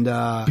 And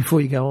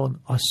before you go on,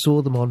 I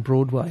saw them on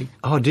Broadway.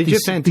 Oh, did you?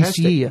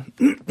 Fantastic. This year.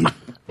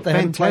 They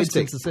hadn't played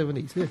Fantastic. since the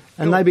 70s. Yeah.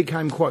 And they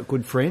became quite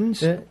good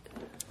friends,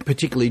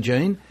 particularly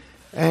Gene.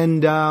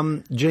 And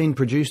Gene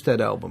produced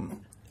that album,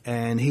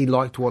 and he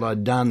liked what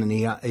I'd done, and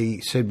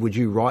he said, "Would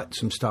you write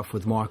some stuff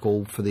with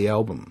Michael for the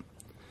album?"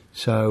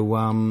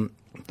 So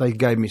they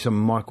gave me some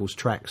of Michael's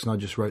tracks, and I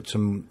just wrote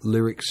some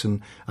lyrics. And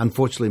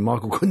unfortunately,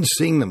 Michael couldn't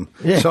sing them,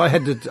 so I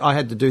had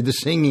to do the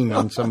singing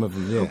on some of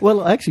them. Yeah.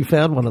 Well, I actually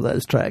found one of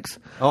those tracks.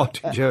 Oh,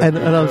 did you? And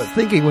I was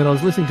thinking when I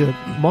was listening to it,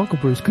 Michael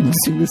Bruce couldn't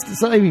sing this to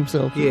save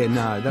himself. Yeah,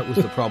 no, that was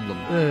the problem.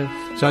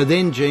 So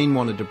then Gene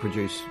wanted to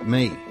produce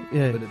me,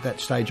 but at that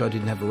stage I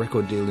didn't have a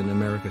record deal in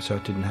America, so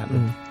it didn't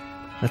happen.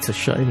 That's a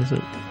shame, isn't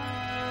it?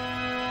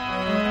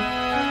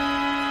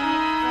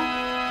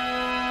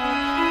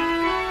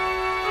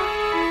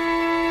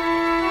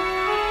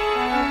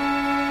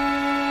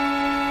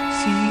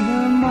 See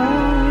the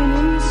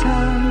morning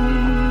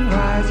sun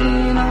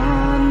rising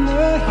on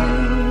the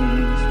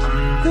hills.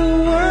 The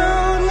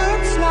world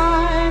looks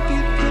like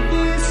it could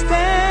be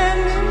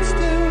standing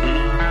still.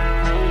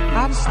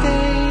 I've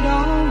stayed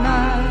all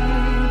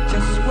night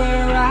just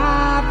where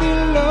I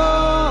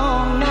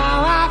belong.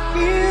 Now I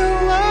feel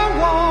the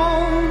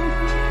warmth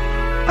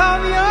of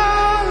your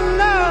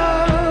love.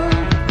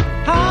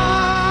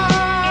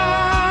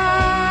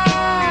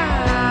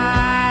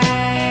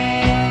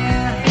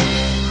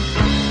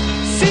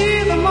 See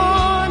the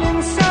morning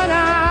sun,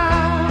 I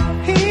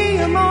hear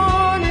your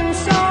morning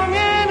song,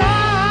 and I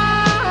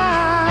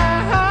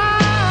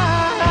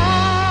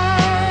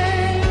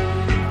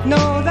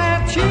know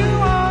that you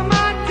are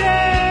my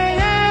day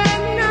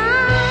and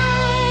night.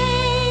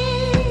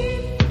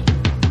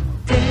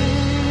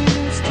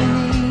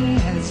 Destiny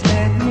has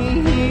led me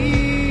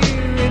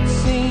here, it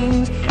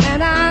seems,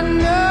 and I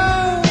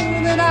know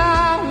that I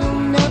will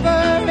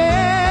never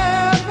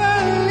ever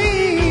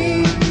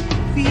leave.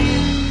 You,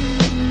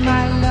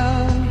 my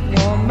love,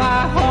 warm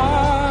my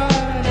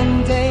heart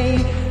and day.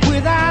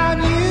 Without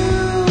you,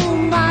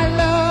 my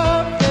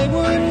love, they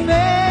would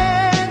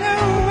fade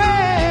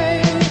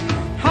away.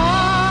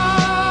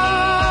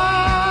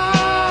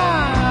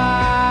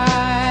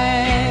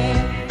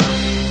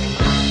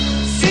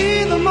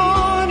 See the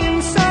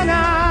morning sun, I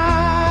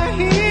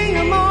hear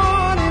your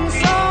morning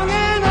song,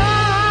 and I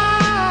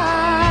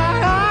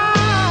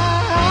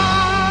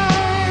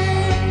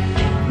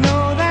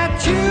know that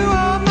you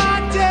are my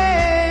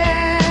day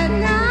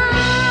and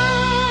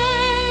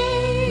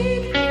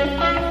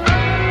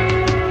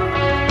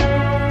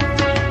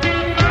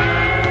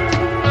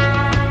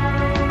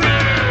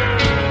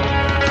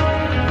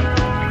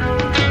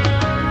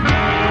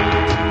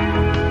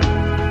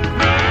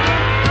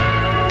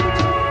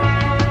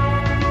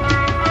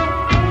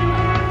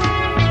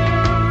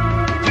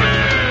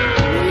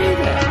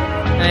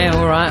Yeah,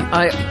 all right.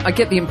 I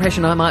get the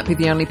impression I might be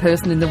the only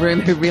person in the room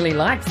who really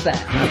likes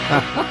that.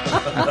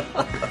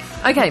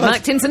 Okay,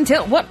 Mark Tinson,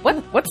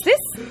 what's this?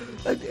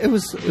 It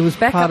was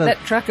Back part up of that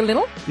truck a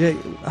little. Yeah,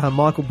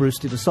 Michael Bruce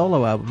did a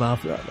solo album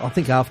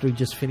after he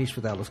just finished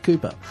with Alice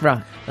Cooper.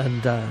 Right.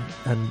 And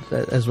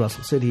as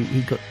Russell said,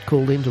 he got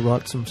called in to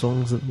write some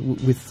songs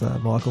with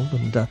Michael,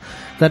 and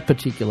that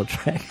particular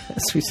track,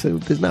 as we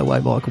said, there's no way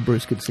Michael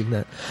Bruce could sing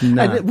that.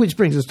 No. And which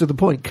brings us to the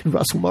point: can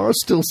Russell Morris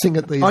still sing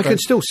it these days? I can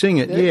still sing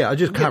it, yeah. I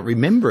just can't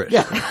remember it.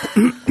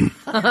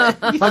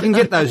 I can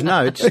get those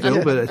notes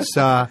still, but it's...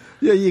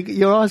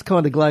 your eyes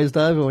kind of glazed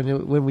over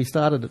when we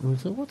started it, and we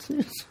said, "What's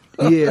this?"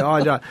 Yeah,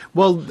 I don't.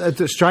 Well,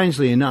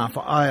 strangely enough,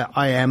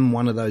 I am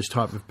one of those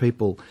type of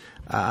people.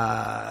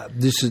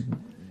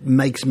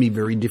 Makes me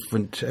very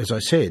different, as I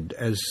said,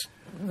 as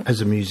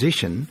a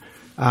musician.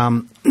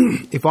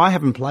 If I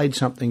haven't played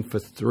something for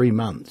 3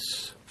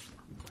 months,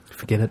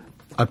 Forget it.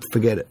 I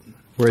forget it.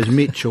 Whereas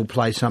Mitch will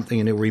play something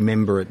and he'll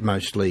remember it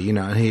mostly. You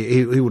know,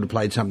 he would have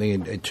played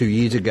something 2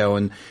 years ago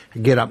and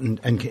get up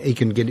and he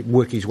can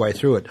work his way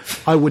through it.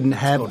 I wouldn't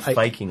have Not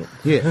faking it.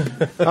 Yeah,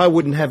 I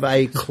wouldn't have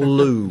a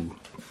clue.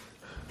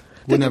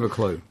 Wouldn't have a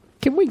clue.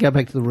 Can we go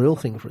back to the real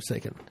thing for a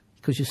second?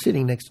 Because you're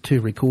sitting next to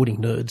two recording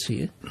nerds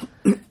here.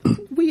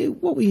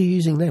 What were you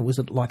using there? Was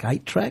it like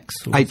 8 tracks?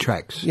 8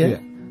 tracks, yeah.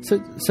 So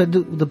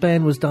the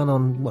band was done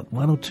on, what,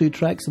 1 or 2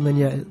 tracks, and then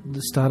you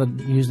started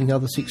using the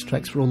other 6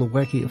 tracks for all the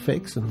wacky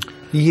effects? And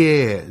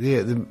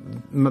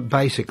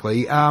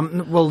Basically.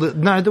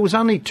 No, there was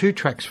only 2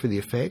 tracks for the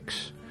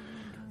effects,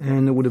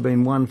 and there would have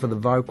been 1 for the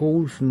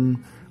vocals,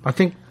 and I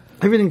think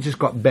everything just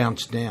got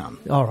bounced down.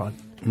 All right.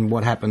 And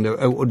what happened,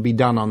 it would be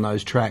done on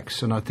those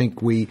tracks, and I think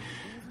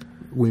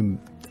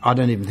I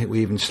don't even think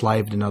we even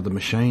slaved another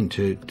machine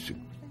to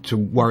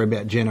worry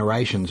about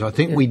generations. I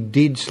think we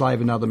did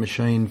slave another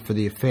machine for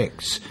the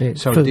effects. Yeah.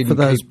 So for, it didn't for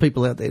those keep,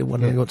 people out there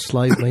wondering what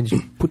slave means,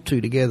 you put 2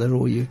 together,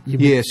 or you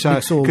mix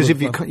all because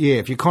of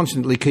if you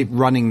constantly keep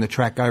running the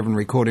track over and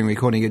recording,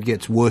 it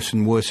gets worse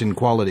and worse in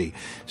quality.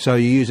 So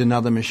you use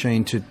another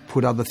machine to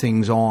put other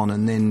things on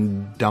and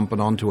then dump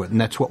it onto it,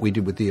 and that's what we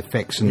did with the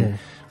effects and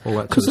all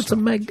that. Because sort of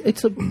stuff.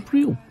 it's a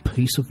real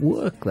piece of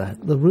work.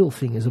 That the real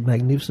thing is a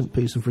magnificent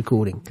piece of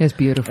recording. It's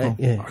beautiful.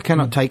 Yeah. I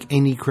cannot take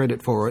any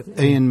credit for it.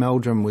 Ian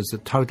Meldrum was the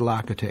total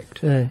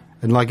architect. Yeah.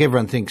 And like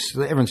everyone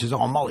says,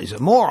 oh, Molly's a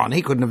moron.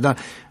 He couldn't have done.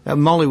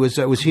 Molly was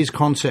his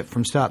concept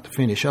from start to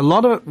finish. A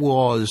lot of it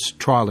was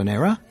trial and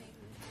error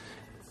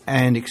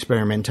and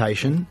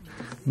experimentation.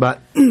 But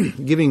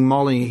giving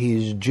Molly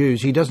his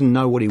dues, he doesn't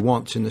know what he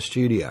wants in the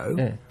studio.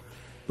 Yeah.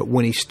 But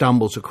when he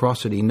stumbles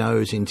across it, he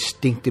knows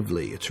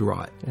instinctively it's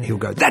right. Yeah. He'll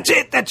go, that's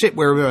it,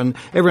 wherever. And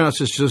everyone else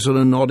is just sort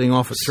of nodding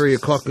off at 3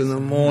 o'clock in the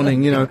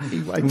morning, you know.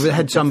 We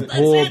had some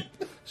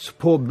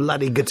poor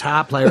bloody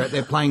guitar player out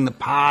there playing the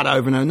part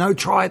over and over. No,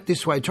 try it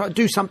this way.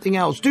 Do something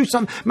else.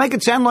 Make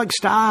it sound like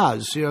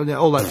Stars, you know,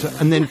 all that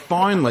stuff. And then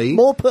finally...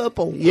 More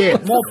purple. Yeah,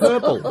 more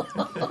purple.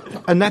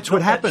 And that's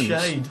what happens.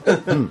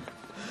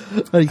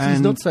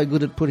 He's not so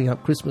good at putting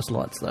up Christmas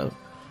lights, though.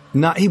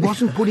 No, he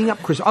wasn't putting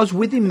up Christmas. I was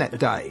with him that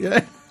day.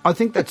 Yeah. I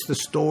think that's the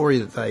story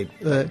that they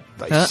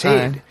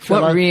said.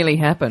 What really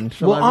happened?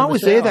 Well, I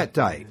was there that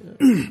day.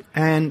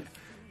 And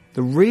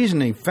the reason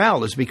he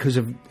fell is because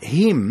of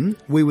him.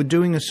 We were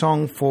doing a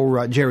song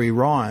for Jerry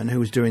Ryan, who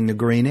was doing the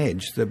Green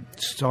Edge, the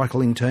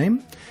cycling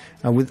team,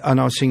 and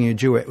I was singing a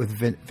duet with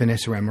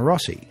Vanessa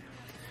Amorossi.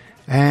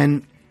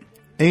 And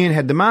Ian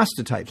had the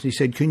master tapes. He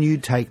said, can you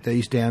take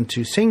these down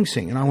to Sing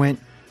Sing? And I went,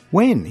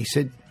 when? He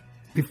said,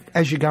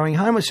 as you're going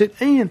home. I said,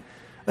 Ian,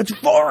 it's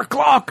 4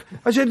 o'clock.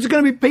 I said, it's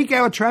going to be peak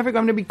hour traffic.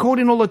 I'm going to be caught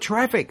in all the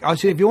traffic. I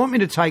said, if you want me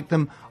to take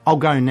them, I'll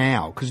go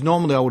now, because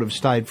normally I would have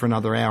stayed for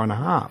another hour and a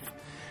half.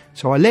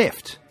 So I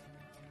left,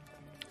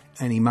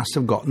 and he must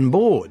have gotten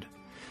bored.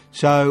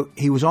 So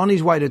he was on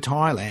his way to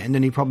Thailand,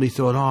 and he probably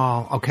thought,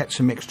 I'll catch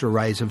some extra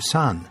rays of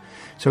sun.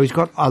 So he's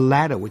got a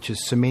ladder which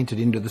is cemented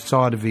into the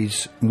side of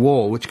his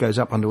wall, which goes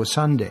up onto a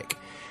sun deck.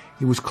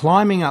 He was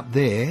climbing up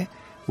there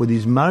with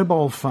his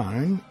mobile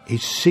phone,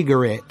 his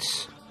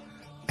cigarettes,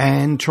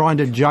 and trying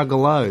to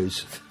juggle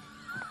those,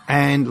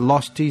 and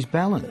lost his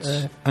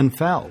balance and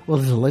fell. Well,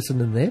 there's a lesson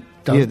in there.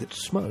 Don't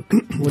smoke.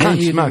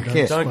 Don't smoke,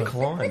 yes. Don't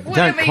climb.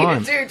 Don't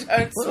climb.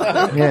 Don't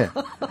smoke. Yeah.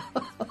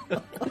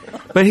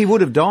 But he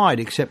would have died,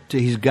 except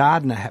his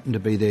gardener happened to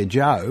be there,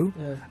 Joe,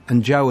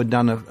 and Joe had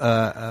done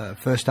a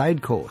first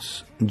aid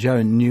course. And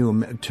Joe knew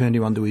him, turned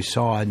him onto his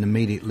side, and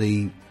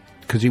immediately...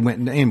 Because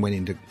Ian went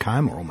into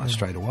coma almost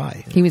straight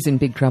away. He was in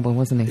big trouble,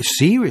 wasn't he?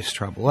 Serious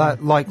trouble.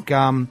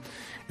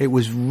 It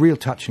was real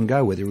touch and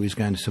go whether he was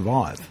going to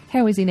survive.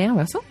 How is he now,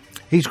 Russell?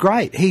 He's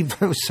great. It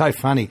was so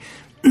funny.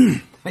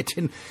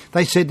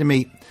 They said to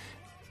me,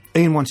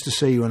 Ian wants to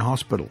see you in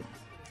hospital.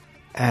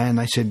 And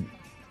they said,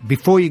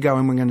 before you go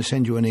in, we're going to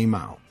send you an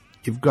email.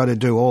 You've got to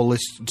do all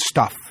this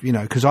stuff, you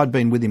know, because I'd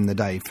been with him the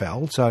day he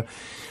fell. So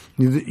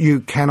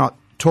you cannot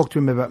talk to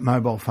him about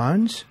mobile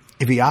phones.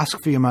 If he asks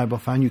for your mobile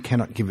phone, you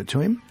cannot give it to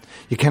him.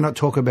 You cannot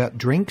talk about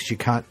drinks. You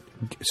can't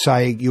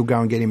say you'll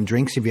go and get him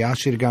drinks if he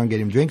asks you to go and get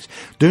him drinks.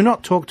 Do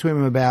not talk to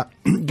him about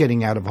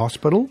getting out of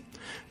hospital.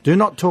 Do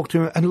not talk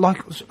to him. And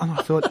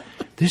I thought,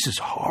 this is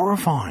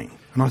horrifying.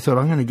 And I thought,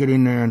 I'm going to get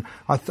in there, and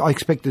I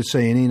expected to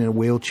see him in a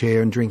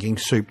wheelchair and drinking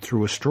soup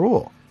through a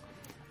straw.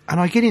 And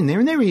I get in there,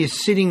 and there he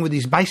is sitting with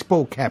his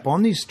baseball cap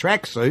on, his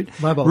tracksuit,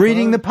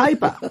 reading the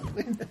paper.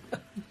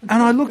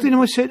 And I looked at him,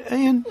 I said,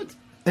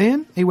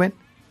 Ian? He went,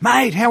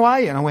 mate, how are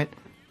you? And I went,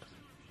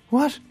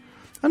 what?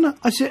 And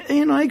I said,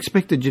 Ian, I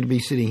expected you to be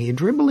sitting here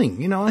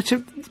dribbling. You know, I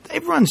said,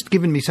 everyone's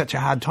given me such a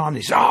hard time.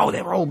 They said,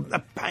 they're all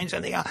pains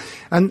in the ass.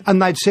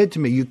 And they'd said to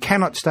me, you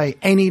cannot stay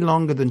any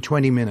longer than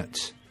 20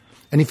 minutes.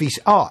 And if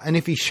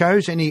he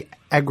shows any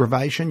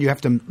aggravation, you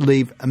have to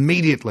leave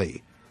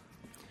immediately.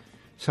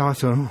 So I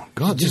thought, oh,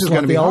 God, this is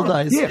going to be old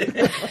days.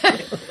 Yeah.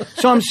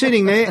 So I'm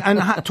sitting there,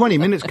 and 20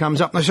 minutes comes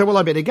up, and I said, well,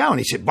 I better go. And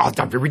he said, well,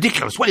 don't be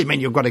ridiculous. What do you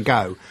mean you've got to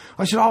go?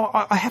 I said,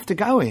 I have to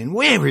go in.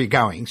 Where are you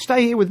going?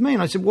 Stay here with me.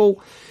 And I said,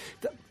 well,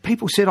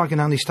 people said I can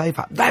only stay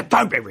for...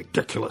 Don't be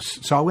ridiculous.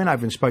 So I went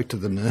over and spoke to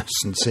the nurse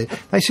and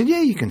they said,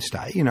 yeah, you can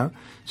stay, you know.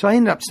 So I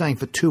ended up staying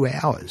for 2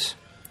 hours.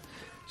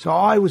 So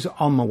I was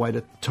on my way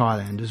to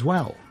Thailand as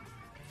well.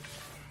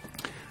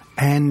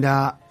 And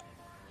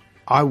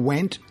I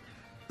went,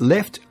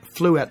 left,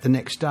 flew out the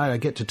next day. I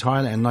get to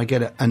Thailand and I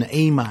get an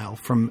email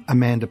from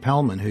Amanda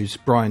Pellman, who's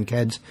Brian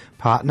Cadd's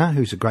partner,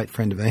 who's a great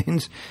friend of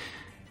Ian's.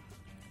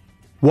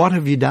 What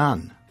have you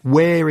done?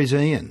 where is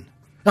Ian?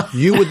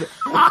 You were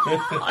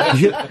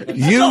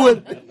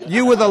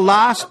you were the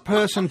last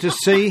person to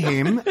see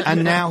him,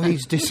 and now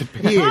he's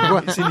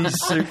disappeared. It's in his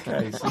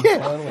suitcase.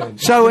 Yeah.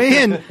 So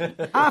Ian,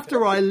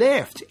 after I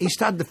left, he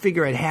started to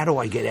figure out, how do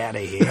I get out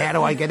of here? How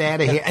do I get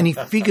out of here? And he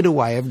figured a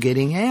way of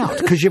getting out,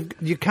 because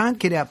you can't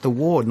get out the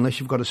ward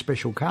unless you've got a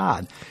special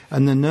card,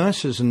 and the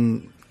nurses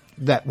and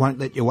that won't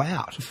let you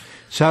out.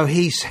 So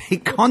he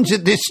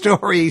conjured this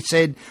story. He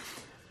said,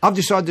 I've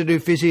decided to do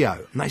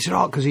physio. And they said,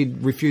 because he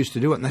refused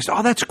to do it. And they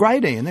said, that's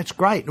great, Ian, that's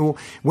great. Well,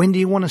 when do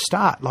you want to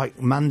start? Like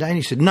Monday? And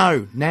he said,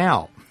 no,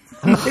 now.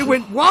 And they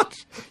went, what?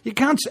 You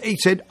can't. He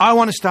said, I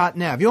want to start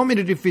now. If you want me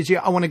to do physio,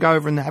 I want to go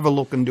over and have a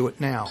look and do it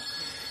now.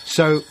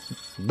 So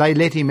they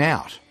let him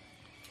out.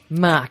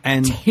 Mark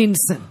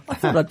Tinson. I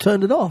thought I'd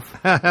turned it off.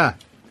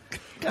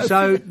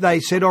 So they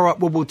said, all right,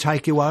 well, we'll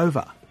take you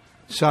over.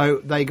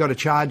 So they got a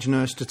charge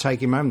nurse to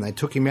take him home. They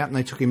took him out and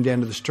they took him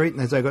down to the street.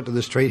 And as they got to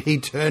the street, he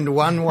turned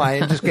one way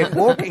and just kept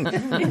walking.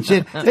 He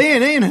said,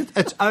 Ian,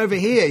 it's over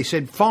here. He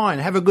said, fine,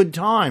 have a good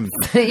time.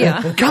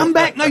 Yeah. Come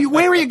back. No,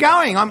 where are you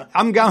going?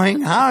 I'm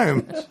going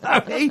home.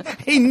 So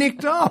he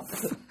nicked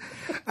off.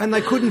 And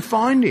they couldn't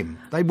find him.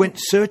 They went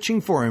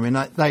searching for him, and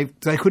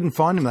they couldn't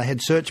find him. They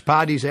had search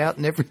parties out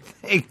and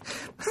everything.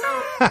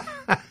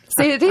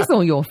 See, it is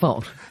all your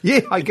fault.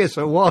 Yeah, I guess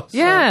it was.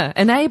 Yeah,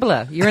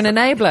 enabler. You're an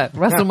enabler.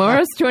 Russell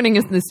Morris joining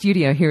us in the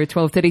studio here at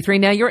 12:33.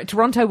 Now, you're at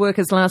Toronto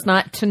Workers last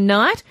night.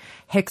 Tonight,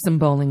 Hexham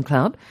Bowling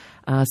Club.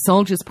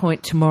 Soldiers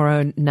Point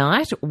tomorrow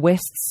night.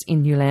 West's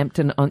in New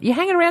Lambton. You're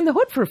hanging around the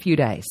hood for a few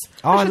days.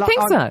 I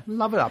think so. I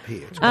love it up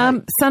here. It's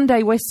great.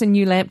 Sunday, West's in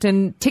New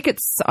Lambton.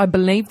 Tickets, I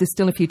believe there's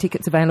still a few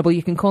tickets available.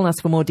 You can call us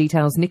for more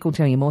details. Nick will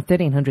tell you more.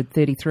 1300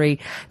 33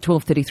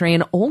 1233.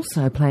 And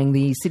also playing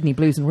the Sydney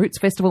Blues and Roots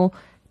Festival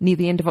near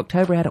the end of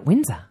October out at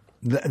Windsor.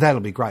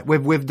 That'll be great.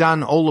 We've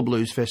done all the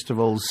blues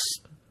festivals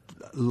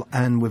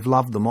and we've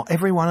loved them all.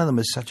 Every one of them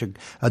is such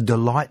a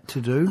delight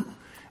to do.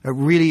 It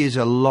really is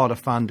a lot of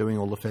fun doing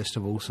all the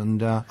festivals,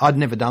 and I'd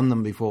never done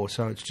them before,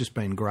 so it's just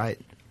been great.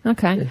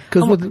 Okay.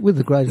 Because with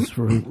the greatest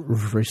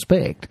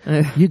respect,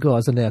 you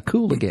guys are now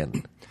cool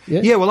again.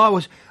 Yeah,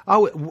 well,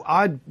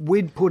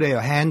 we'd put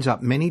our hands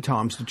up many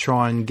times to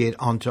try and get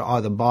onto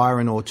either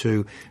Byron or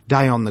to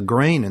Day on the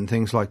Green and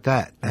things like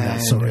that.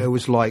 And sorry. It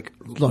was like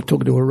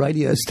talking to a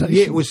radio station.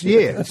 Yeah, it was.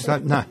 Yeah, so,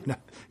 no.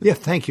 Yeah,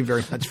 thank you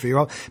very much for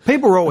your.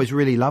 People were always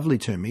really lovely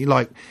to me.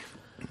 Like,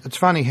 it's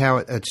funny how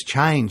it's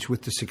changed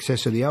with the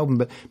success of the album,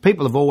 but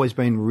people have always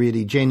been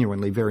really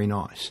genuinely very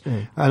nice.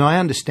 And I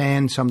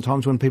understand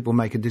sometimes when people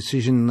make a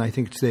decision and they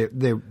think it's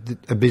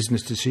a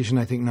business decision,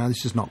 they think, no,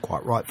 this is not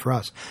quite right for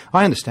us.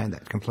 I understand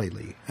that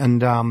completely.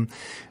 And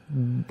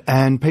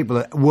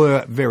people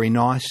were very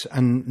nice,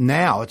 and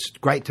now it's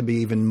great to be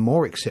even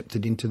more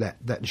accepted into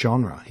that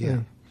genre.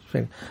 Yeah.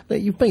 Now,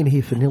 you've been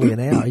here for nearly an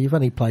hour. You've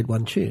only played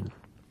one tune.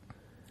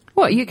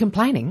 What, are you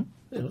complaining?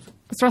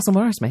 It's Russell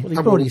Morris, man. Well, he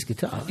brought his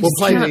guitar. You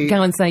can't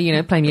go and say,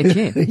 play me a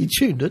tune. He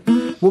tuned it.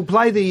 We'll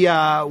play the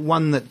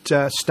one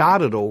that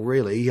started all,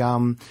 really.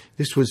 I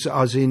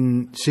was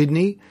in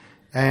Sydney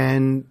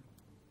and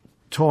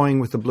toying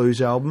with the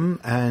blues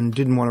album and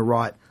didn't want to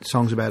write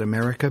songs about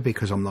America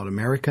because I'm not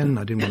American.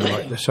 I didn't want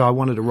to write so I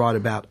wanted to write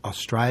about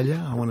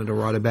Australia. I wanted to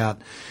write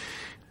about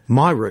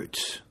my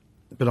roots,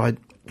 but I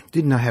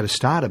didn't know how to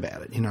start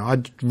about it.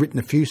 I'd written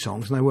a few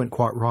songs and they weren't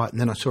quite right. And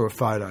then I saw a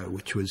photo,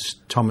 which was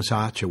Thomas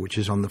Archer, which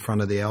is on the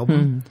front of the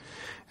album.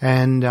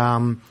 And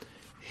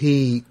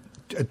it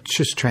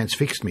just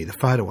transfixed me, the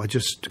photo.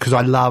 Because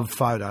I love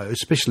photos,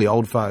 especially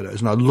old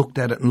photos. And I looked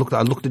at it and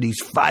I looked at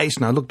his face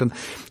and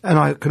and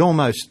I could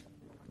almost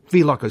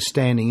feel like I was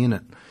standing in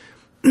it.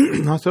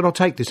 And I thought, I'll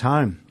take this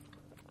home.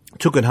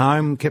 Took it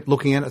home, kept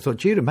looking at it. I thought,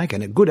 gee, to make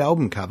a good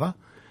album cover,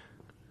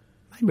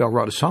 maybe I'll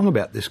write a song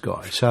about this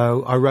guy.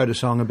 So I wrote a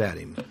song about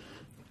him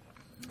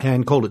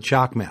and called it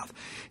Shark Mouth.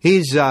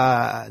 His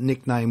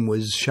nickname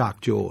was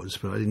Shark Jaws,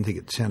 but I didn't think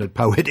it sounded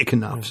poetic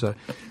enough.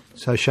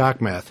 So Shark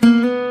Mouth.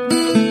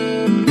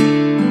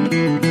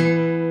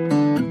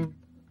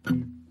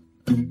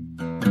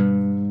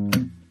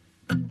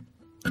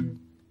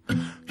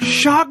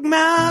 Shark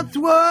Mouth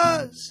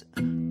was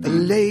the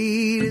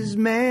latest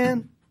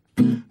man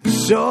who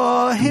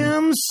saw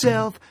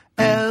himself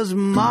as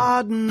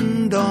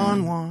modern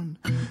Don Juan.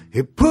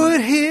 He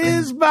put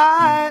his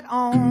bite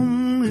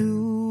on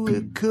who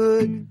it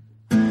could.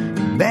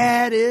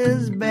 Bad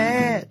is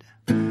bad,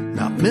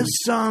 not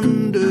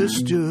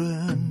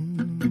misunderstood.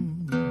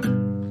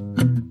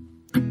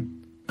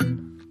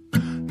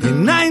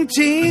 In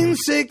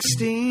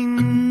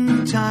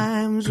 1916,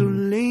 times were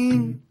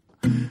lean,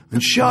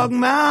 and Shark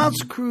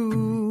Mouth's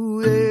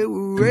crew, they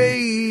were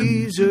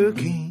razor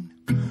keen.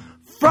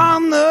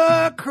 From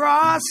the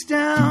cross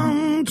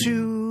down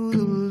to the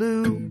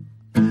loop,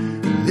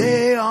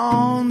 they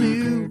all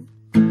knew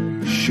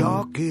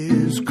Shark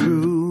is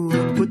crew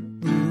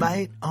put the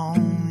bite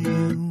on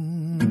you.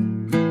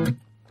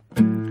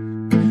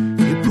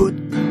 He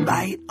put the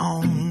bite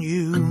on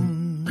you.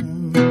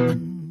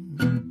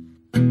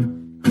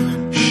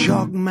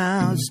 Shark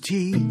Mouth's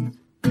teeth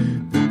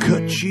will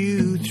cut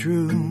you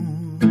through.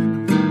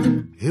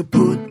 he'll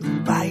put the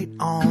bite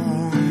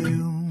on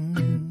you.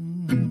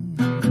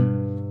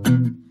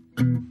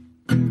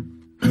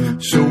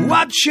 So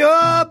watch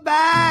your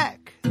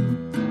back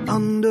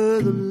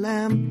under the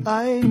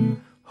lamplight.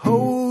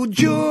 Hold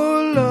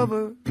your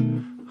lover,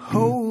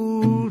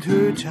 hold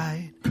her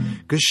tight.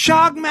 'Cause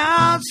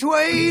Sharkmouth's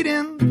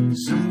waiting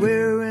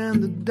somewhere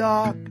in the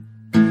dark.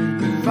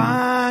 He'll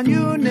find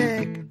your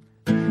neck,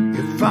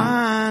 he'll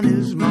find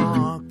his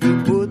mark.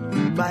 He'll put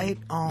the bite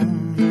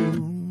on you.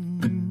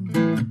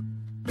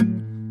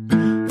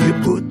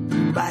 He'll put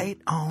the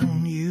bite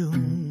on you.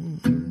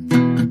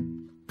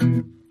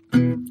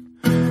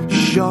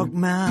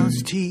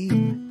 Sharkmouth's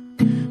teeth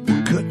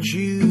will cut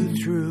you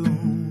through.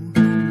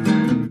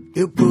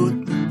 He'll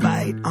put the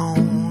bite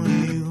on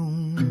you.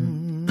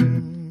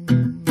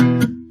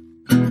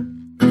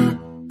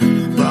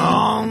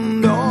 For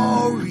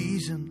no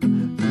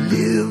reason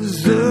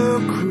lives a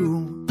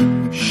crew.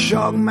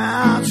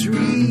 Sharkmouth's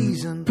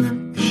reason,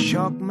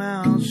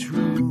 Sharkmouth's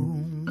room.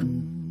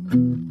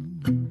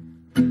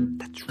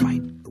 That's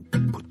right, he'll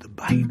put the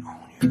bite on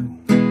you.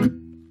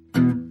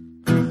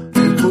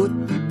 He'll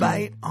put the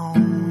bite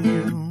on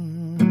you.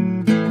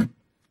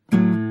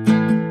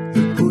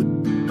 He'll put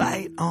the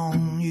bite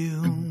on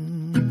you.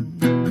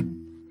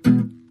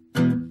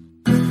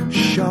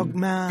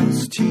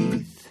 Sharkmouth's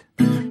teeth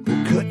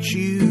will cut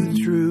you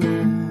through.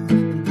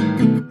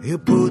 He'll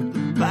put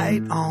the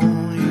bite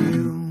on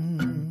you.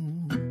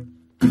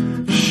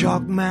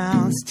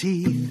 Sharkmouth's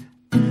teeth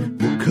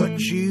will cut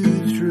you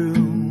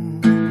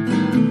through.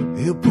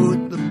 He'll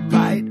put the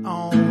bite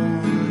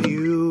on you.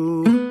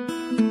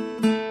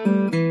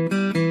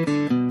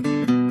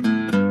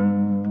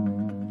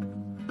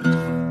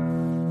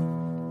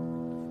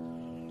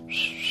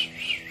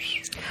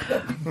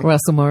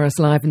 Russell Morris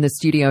live in the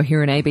studio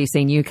here in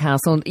ABC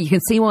Newcastle. You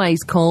can see why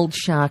he's called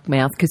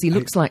Sharkmouth, because he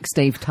looks like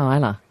Steve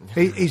Tyler.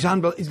 He's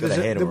unbelievable. got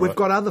a head all We've right.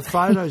 got other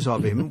photos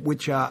of him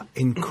which are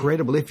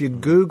incredible. If you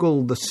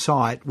Google the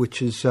site,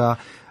 which is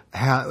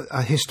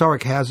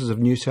Historic Houses of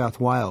New South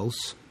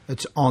Wales,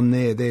 it's on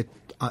there.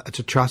 It's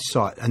a trust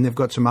site, and they've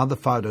got some other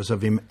photos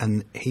of him,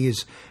 and he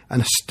is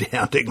an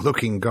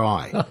astounding-looking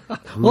guy.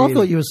 Well, I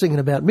thought you were singing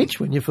about Mitch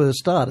when you first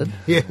started.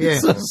 Yeah.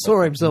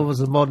 Saw himself as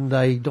a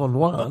modern-day Don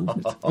Juan.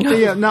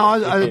 Yeah, no,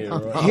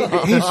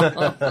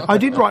 I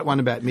did write one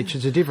about Mitch.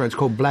 It's a different. It's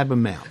called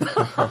Blabbermouth.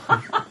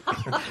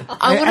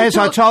 As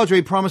I told you,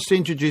 he promised to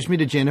introduce me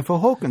to Jennifer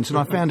Hawkins, and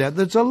I found out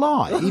that's a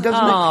lie. He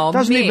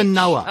doesn't even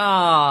know her.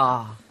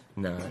 Oh.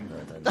 No,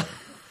 don't know.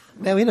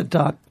 Now, in a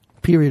dark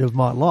period of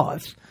my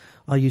life,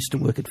 I used to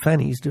work at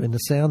Fanny's doing the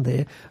sound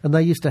there, and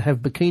they used to have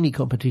bikini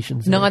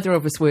competitions there. Neither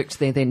of us worked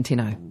there then,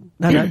 Tino.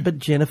 No, but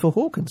Jennifer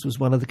Hawkins was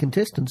one of the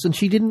contestants, and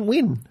she didn't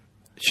win.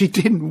 She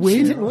didn't win.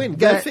 She didn't win.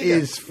 Go That figure.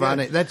 is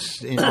funny.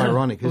 That's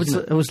ironic,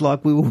 isn't it? It was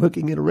like we were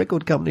working at a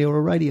record company or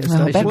a radio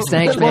station. Oh,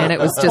 backstage, man, it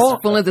was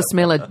just full of the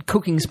smell of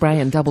cooking spray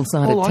and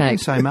double-sided All I can tape.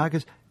 say, Mark,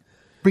 is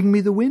bring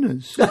me the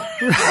winners.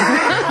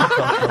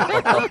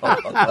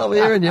 I'm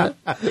hearing you.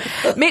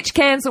 Mitch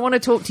Cairns, I want to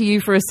talk to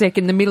you for a sec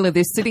in the middle of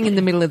this, sitting in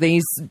the middle of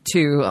these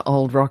two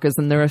old rockers,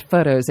 and there are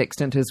photos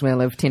extant as well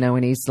of Tino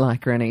in his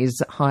lycra and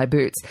his high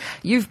boots.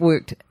 You've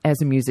worked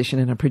as a musician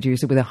and a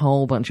producer with a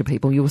whole bunch of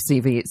people. Your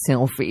CV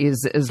itself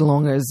is as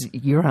long as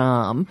your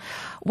arm.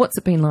 What's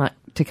it been like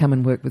to come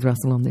and work with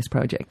Russell on this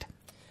project?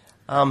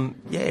 Yeah,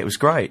 it was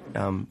great.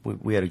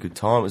 We had a good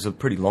time. It was a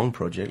pretty long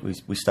project.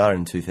 We started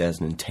in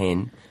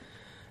 2010,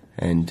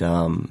 and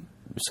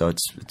so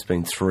it's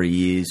been 3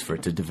 years for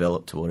it to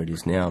develop to what it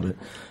is now. But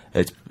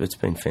it's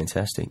been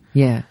fantastic.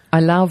 Yeah,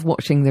 I love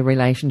watching the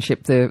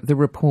relationship, the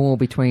rapport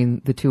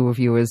between the two of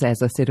you as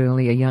I said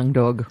earlier, young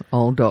dog,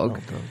 old dog.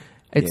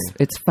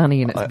 It's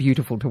funny and it's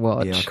beautiful to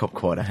watch. Yeah, I copped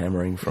quite a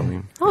hammering from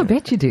him. Oh, I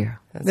bet you do.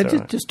 That's Now, all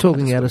right. just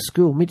talking out of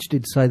school, Mitch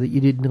did say that you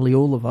did nearly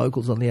all the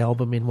vocals on the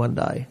album in one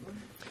day.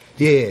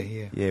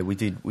 Yeah. Yeah, we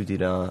did.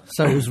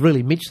 So it was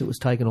really Mitch that was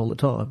taking all the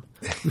time.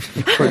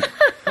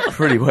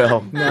 Pretty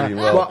well. Pretty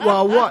well.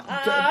 Well,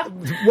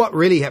 what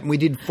really happened, we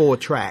did 4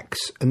 tracks,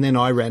 and then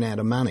I ran out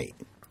of money.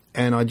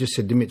 And I just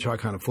said to Mitch, I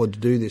can't afford to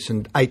do this.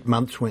 And 8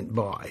 months went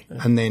by.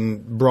 And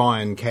then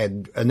Brian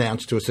Cadd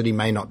announced to us that he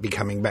may not be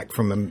coming back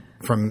from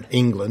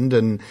England.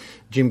 And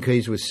Jim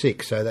Keys was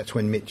sick. So that's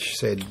when Mitch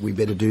said, we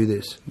better do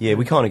this. Yeah,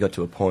 we kind of got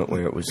to a point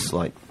where it was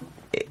like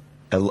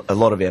a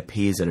lot of our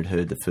peers that had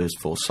heard the first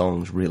 4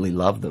 songs really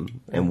loved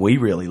them. And we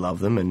really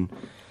loved them. And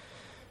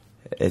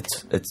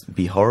it'd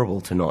be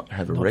horrible to not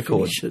have a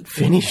record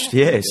finished.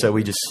 Yeah, so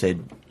we just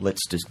said,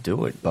 let's just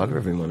do it. Bugger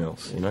everyone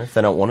else. You know, if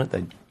they don't want it,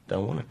 they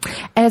don't want it.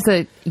 As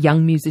a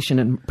young musician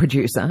and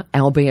producer,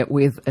 albeit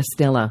with a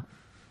stellar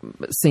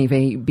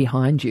CV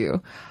behind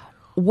you,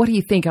 what do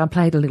you think? I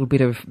played a little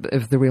bit of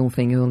The Real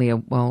Thing earlier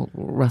while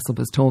Russell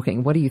was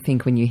talking. What do you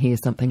think when you hear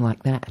something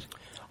like that?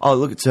 Oh,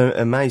 look, it's an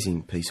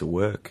amazing piece of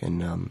work,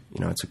 and you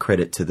know, it's a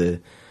credit to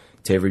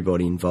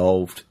everybody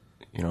involved.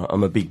 You know,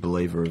 I'm a big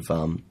believer of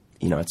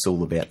you know, it's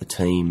all about the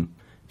team.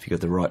 If you've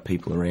got the right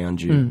people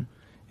around you,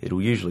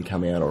 it'll usually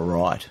come out all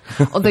right.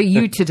 Although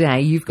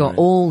you've got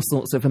all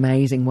sorts of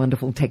amazing,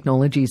 wonderful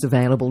technologies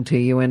available to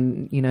you,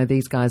 and you know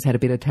these guys had a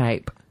bit of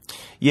tape.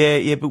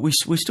 Yeah, but we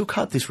still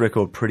cut this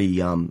record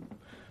pretty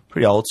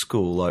old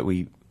school. Like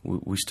we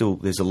still,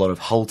 there's a lot of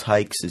whole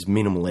takes. There's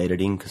minimal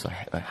editing because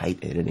I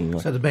hate editing.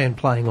 So the band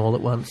playing all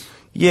at once.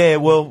 Yeah,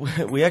 well,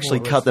 we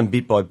actually cut them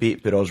bit by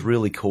bit, but I was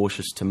really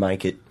cautious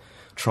to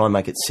try and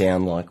make it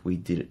sound like we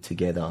did it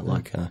together.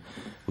 Like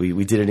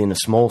we did it in a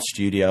small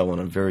studio on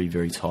a very,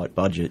 very tight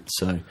budget,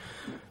 so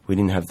we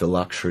didn't have the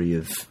luxury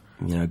of,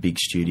 you know, big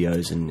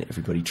studios and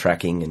everybody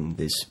tracking and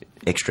there's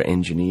extra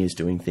engineers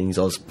doing things.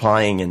 I was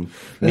playing and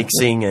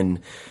mixing and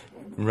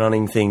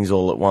running things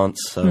all at once,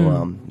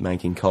 so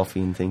making coffee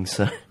and things.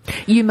 So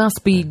you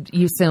must be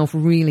yourself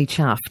really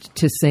chuffed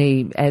to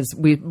see, as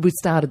we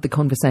started the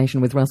conversation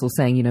with Russell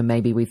saying, you know,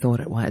 maybe we thought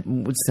it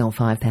would sell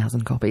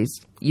 5,000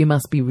 copies. You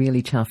must be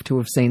really chuffed to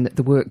have seen that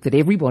the work that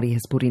everybody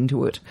has put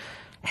into it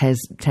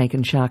has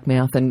taken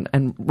Sharkmouth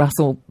and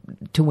Russell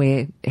to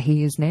where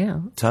he is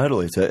now.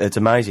 Totally, it's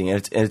amazing,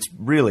 and it's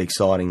really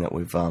exciting that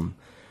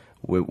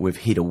we've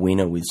hit a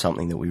winner with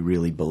something that we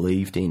really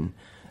believed in,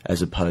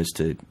 as opposed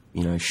to,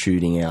 you know,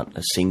 shooting out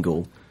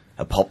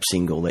a pop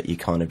single that you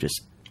kind of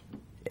just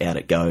out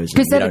it goes.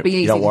 Because that'd be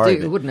easy to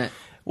do, wouldn't it?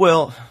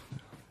 Well,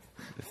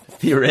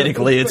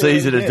 theoretically, it's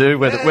easy to do,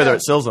 whether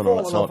it sells or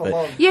not, it's not.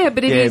 But yeah,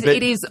 but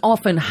it is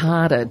often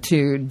harder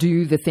to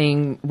do the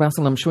thing,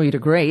 Russell, I'm sure you'd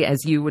agree,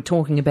 as you were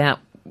talking about,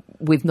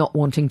 with not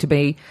wanting to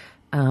be,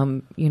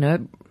 you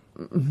know,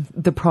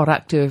 the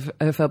product of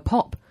a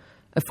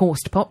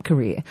forced pop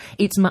career.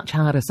 It's much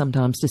harder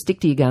sometimes to stick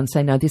to your guns,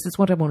 say, no, this is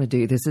what I want to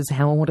do, this is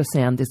how I want to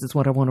sound, this is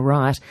what I want to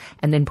write,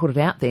 and then put it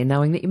out there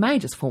knowing that you may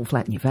just fall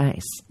flat in your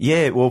face.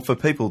 Yeah, well, for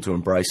people to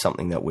embrace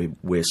something that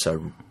we're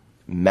so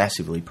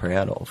massively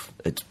proud of,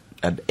 it's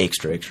an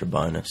extra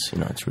bonus. You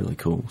know, it's really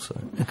cool. So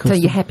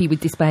you're happy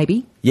with this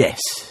baby? Yes.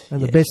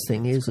 And the best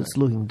thing is it's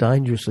looking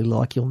dangerously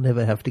like you'll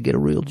never have to get a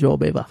real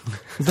job ever.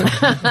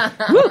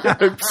 I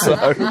hope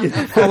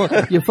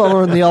so. You're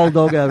following the old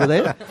dog over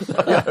there.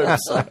 I hope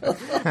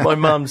so. My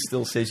mum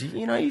still says,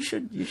 you know, you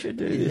should do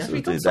this or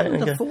do that.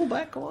 And to fall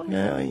back on.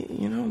 Yeah,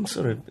 you know, I'm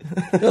sort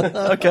of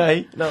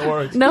okay. No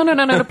worries.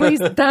 No. Please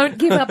don't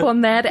give up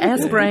on that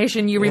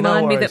aspiration. You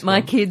remind me that my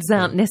Mum. kids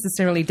aren't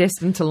necessarily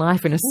destined to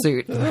life in a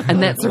suit,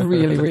 and that's a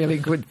really, really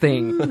good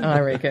thing, I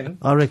reckon.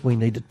 I reckon we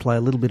need to play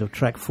a little bit of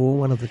track 4,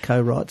 one of the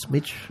co-writes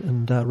Mitch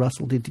and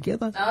Russell did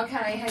together.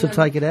 Okay,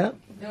 take it out.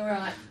 All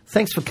right.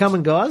 Thanks for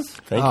coming, guys.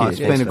 Thank you. It's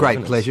been a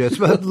great pleasure. It's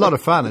a lot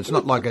of fun. It's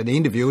not like an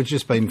interview. It's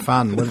just been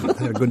fun. We've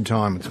had a good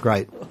time. It's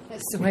great.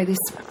 That's the way this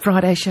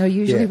Friday show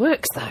usually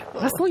works, though.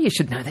 Russell, you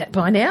should know that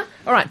by now.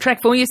 All right,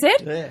 track 4, you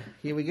said? Yeah,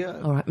 here we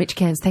go. All right, Mitch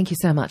Cairns, thank you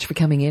so much for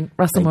coming in.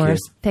 Russell Thank you.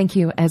 Morris, thank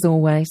you as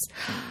always.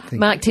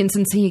 Mark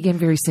Tinson, see you again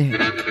very soon.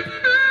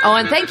 Oh,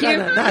 and thank you.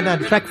 No,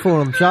 track 4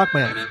 on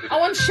Sharkmouth.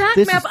 Oh, on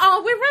Sharkmouth.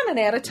 Oh, we're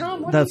running out of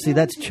time. No, see,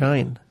 that's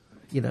Chain.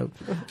 You know,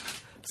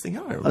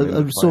 I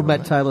I saw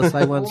Matt Taylor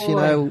say once, you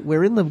know,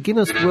 we're in the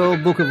Guinness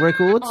World Book of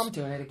Records I'm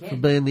doing it for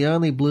again. being the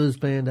only blues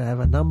band to have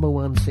a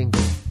 #1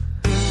 single.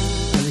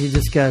 And you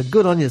just go,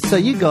 good on you. So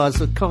you guys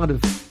are kind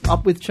of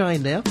up with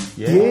Chain now.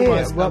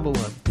 Almost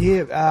 #1.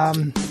 Yeah,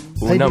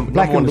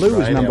 Black and Blue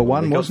was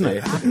 #1, wasn't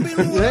it?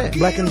 Yeah.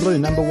 Black and Blue,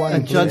 #1.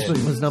 And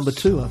Judgment was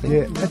 #2, I think.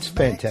 Yeah, that's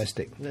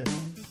fantastic.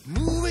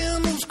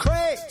 Moving those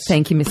crates,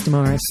 Thank you, Mr.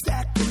 Morris.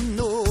 stacking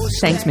those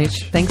Thanks,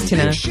 Mitch. Thanks,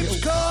 Tino.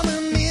 ships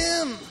coming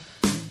in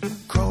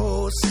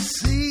across the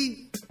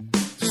sea,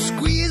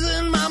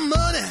 squeezing my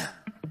money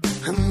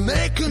and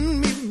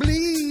making me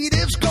bleed.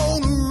 It's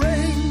gonna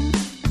rain.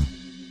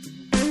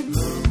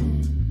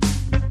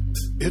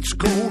 It's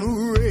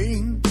gonna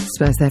rain.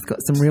 Suppose they've got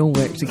some real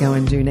work to go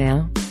and do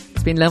now.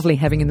 It's been lovely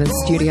having them in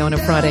the studio on a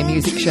Friday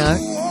music show.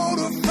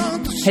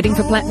 Heading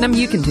for platinum,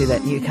 you can do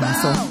that,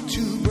 Newcastle.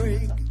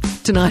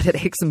 Tonight at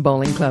Hexham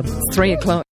Bowling Club, it's 3 o'clock.